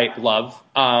Juliet type love.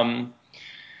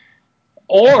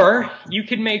 Or you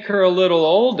could make her a little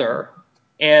older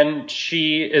and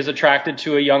she is attracted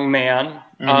to a young man,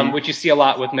 which you see a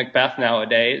lot with Macbeth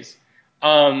nowadays.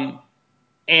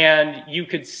 And you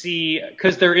could see,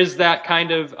 because there is that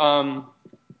kind of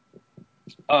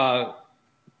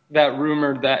that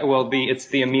rumor that, it's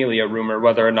the Amelia rumor,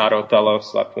 whether or not Othello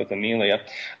slept with Amelia.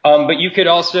 But you could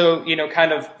also,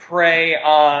 kind of prey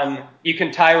on, you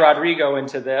can tie Rodrigo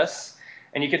into this,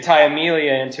 and you could tie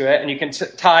Amelia into it, and you can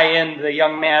tie in the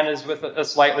young man is with a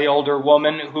slightly older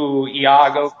woman who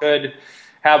Iago could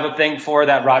have a thing for,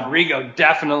 that Rodrigo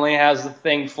definitely has a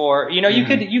thing for. You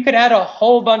could add a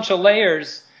whole bunch of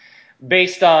layers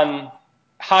based on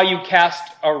how you cast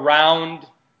around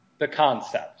the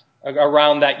concept,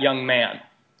 around that young man.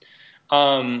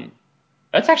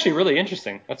 That's actually really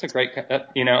interesting. That's a great,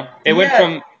 it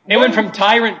went from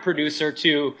tyrant producer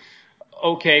to,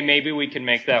 okay, maybe we can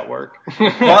make that work.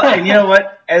 Well, and you know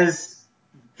what? As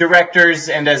directors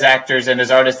and as actors and as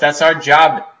artists, that's our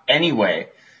job anyway.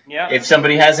 Yeah. If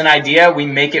somebody has an idea, we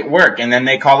make it work, and then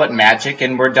they call it magic,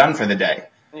 and we're done for the day.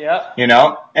 Yeah.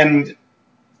 And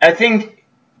I think,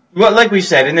 well, like we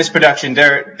said, in this production,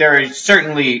 there is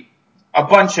certainly a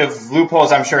bunch of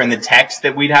loopholes, I'm sure, in the text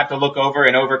that we'd have to look over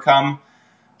and overcome.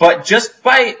 But just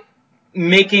by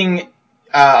making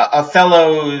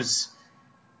Othello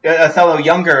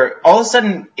younger, all of a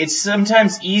sudden it's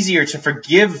sometimes easier to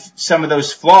forgive some of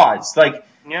those flaws. Like,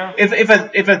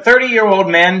 if a 30-year-old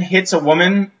man hits a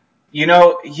woman,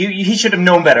 he should have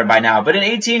known better by now. But an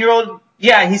 18-year-old,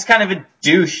 yeah, he's kind of a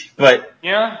douche. But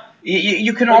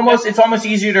you can it's almost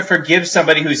easier to forgive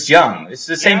somebody who's young. It's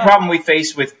the same problem we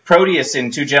face with Proteus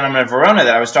in Two Gentlemen of Verona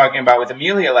that I was talking about with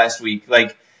Amelia last week.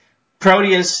 Like,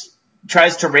 Proteus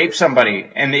tries to rape somebody,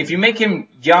 and if you make him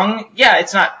young,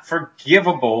 it's not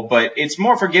forgivable, but it's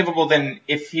more forgivable than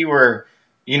if he were,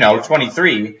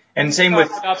 23. And same with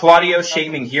Claudio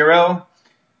shaming Hero.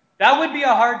 That would be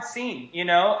a hard scene,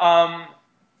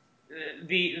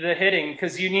 the hitting,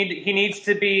 because he needs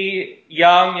to be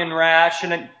young and rash,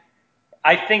 and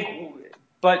I think,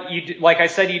 but like I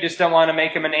said, you just don't want to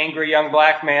make him an angry young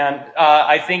black man.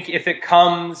 I think if it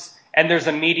comes and there's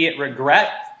immediate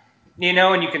regret,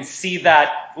 and you can see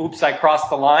that, oops, I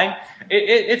crossed the line.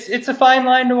 It's a fine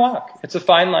line to walk. It's a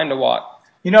fine line to walk.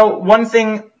 One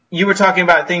thing, you were talking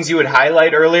about things you would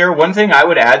highlight earlier. One thing I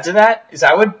would add to that is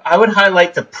I would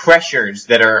highlight the pressures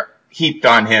that are heaped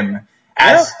on him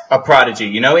as a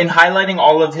prodigy. In highlighting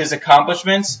all of his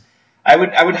accomplishments, I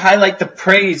would highlight the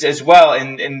praise as well,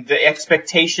 and the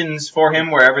expectations for him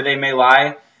wherever they may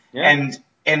lie,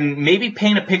 and maybe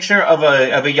paint a picture of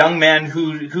a young man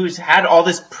who's had all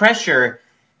this pressure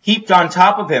heaped on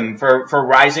top of him for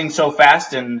rising so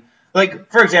fast. And, like,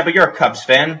 for example, you're a Cubs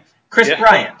fan. Chris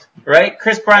Bryant, right?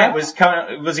 Chris Bryant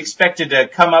was expected to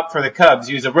come up for the Cubs.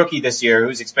 He was a rookie this year who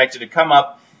was expected to come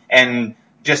up and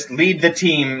just lead the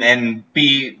team and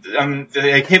be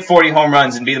hit 40 home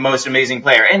runs and be the most amazing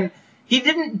player. And he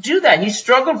didn't do that. He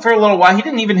struggled for a little while. He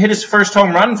didn't even hit his first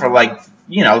home run for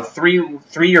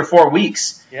 3 or 4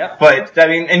 weeks. Yeah. But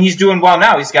and he's doing well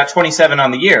now. He's got 27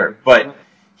 on the year. But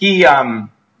he,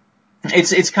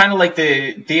 it's kind of like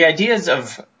the ideas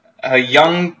of a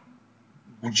young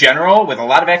general with a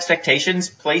lot of expectations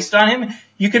placed on him.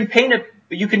 You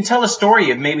can tell a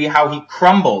story of maybe how he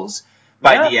crumbles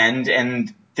by the end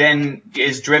and then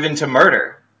is driven to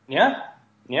murder. Yeah.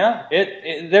 Yeah,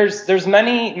 there's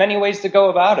many ways to go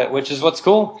about it, which is what's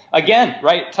cool. Again,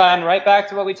 tying right back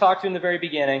to what we talked to in the very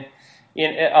beginning.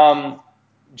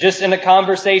 Just in a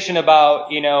conversation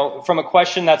about, from a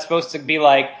question that's supposed to be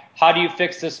like, how do you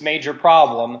fix this major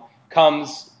problem,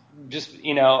 comes just,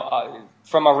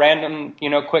 from a random,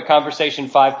 quick conversation,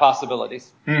 5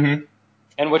 possibilities. Mm-hmm.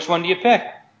 And which one do you pick?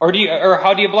 Or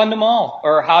how do you blend them all?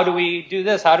 Or how do we do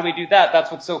this? How do we do that?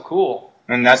 That's what's so cool.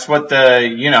 And that's what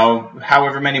the,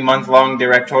 however many month-long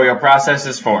directorial process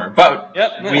is for. But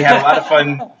we had a lot of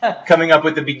fun coming up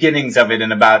with the beginnings of it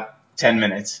in about 10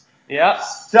 minutes. Yeah.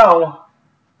 So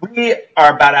we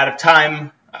are about out of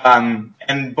time.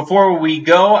 And before we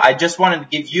go, I just wanted to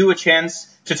give you a chance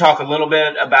to talk a little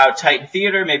bit about Titan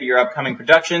Theater, maybe your upcoming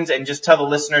productions, and just tell the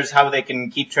listeners how they can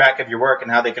keep track of your work and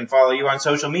how they can follow you on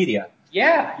social media.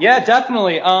 Yeah,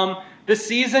 definitely. This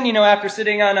season, after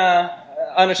sitting on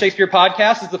a Shakespeare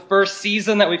podcast, is the first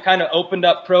season that we've kind of opened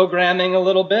up programming a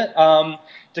little bit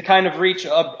to kind of reach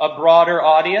a broader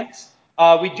audience.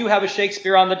 We do have a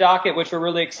Shakespeare on the docket, which we're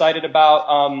really excited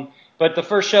about. But the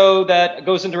first show that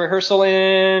goes into rehearsal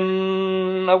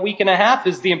in a week and a half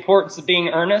is The Importance of Being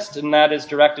Earnest, and that is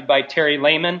directed by Terry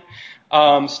Lehman,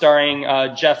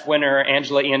 starring Jeff Winter,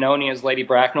 Angela Iannone as Lady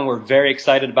Bracknell. We're very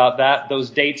excited about that. Those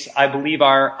dates, I believe,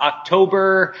 are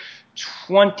October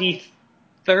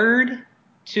 23rd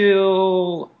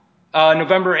to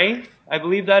November 8th. I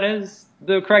believe that is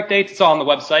the correct date. It's all on the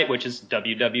website, which is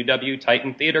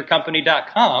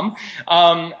www.titantheatercompany.com.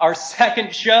 Our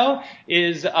second show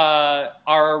is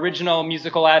our original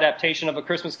musical adaptation of A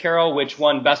Christmas Carol, which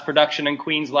won Best Production in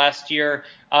Queens last year.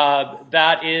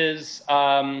 That is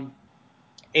a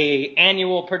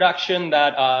annual production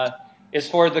that is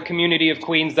for the community of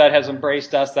Queens that has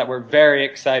embraced us, that we're very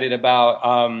excited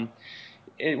about.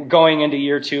 Going into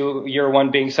year two, year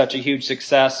one being such a huge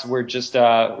success, we're just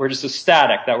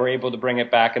ecstatic that we're able to bring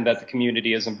it back and that the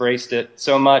community has embraced it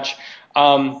so much.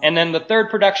 And then the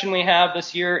third production we have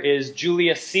this year is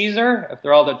Julius Caesar.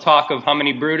 After all the talk of how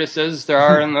many Brutuses there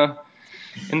are in the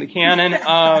canon,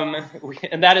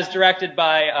 and that is directed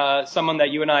by someone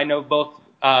that you and I know both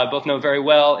know very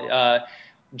well.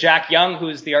 Jack Young, who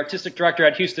is the artistic director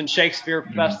at Houston Shakespeare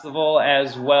Festival,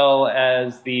 as well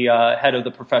as the head of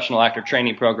the professional actor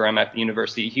training program at the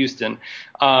University of Houston.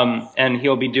 And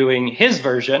he'll be doing his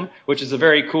version, which is a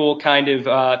very cool kind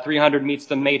of 300 meets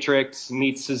The Matrix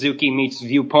meets Suzuki meets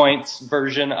Viewpoints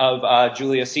version of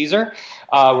Julius Caesar.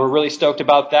 We're really stoked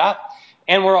about that.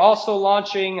 And we're also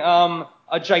launching a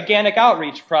gigantic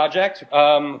outreach project,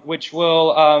 which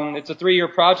will it's a 3-year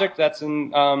project that's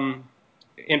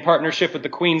in partnership with the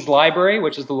Queen's Library,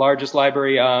 which is the largest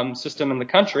library system in the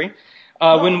country,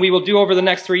 when we will do over the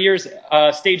next 3 years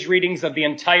stage readings of the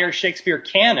entire Shakespeare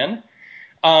canon.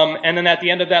 And then at the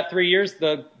end of that 3 years,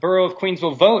 the borough of Queens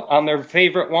will vote on their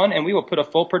favorite one, and we will put a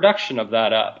full production of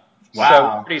that up. Wow.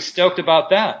 So we're pretty stoked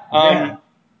about that. Yeah.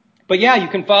 But yeah, you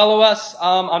can follow us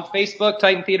on Facebook,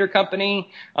 Titan Theater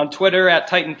Company, on Twitter at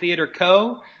Titan Theater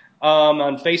Co.,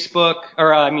 on Facebook,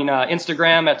 or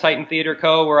Instagram at Titan Theater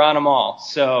Co. We're on them all.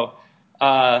 So,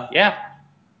 yeah.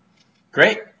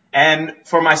 Great. And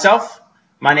for myself,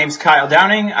 my name's Kyle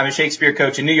Downing. I'm a Shakespeare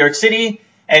coach in New York City,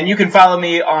 and you can follow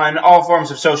me on all forms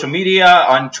of social media.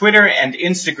 On Twitter and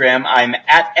Instagram, I'm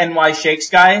at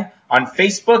NYShakesGuy. On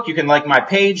Facebook, you can like my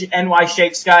page,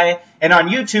 NYShakesGuy. And on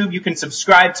YouTube, you can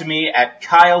subscribe to me at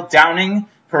Kyle Downing,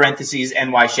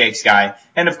 _NYShakesGuy.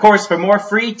 And of course, for more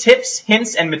free tips,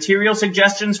 hints, and material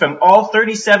suggestions from all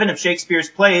 37 of Shakespeare's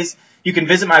plays, you can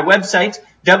visit my website,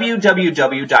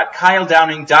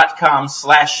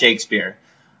 www.kyledowning.com/Shakespeare.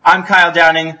 I'm Kyle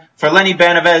Downing for Lenny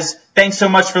Banovez. Thanks so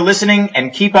much for listening,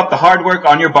 and keep up the hard work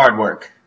on your bard work.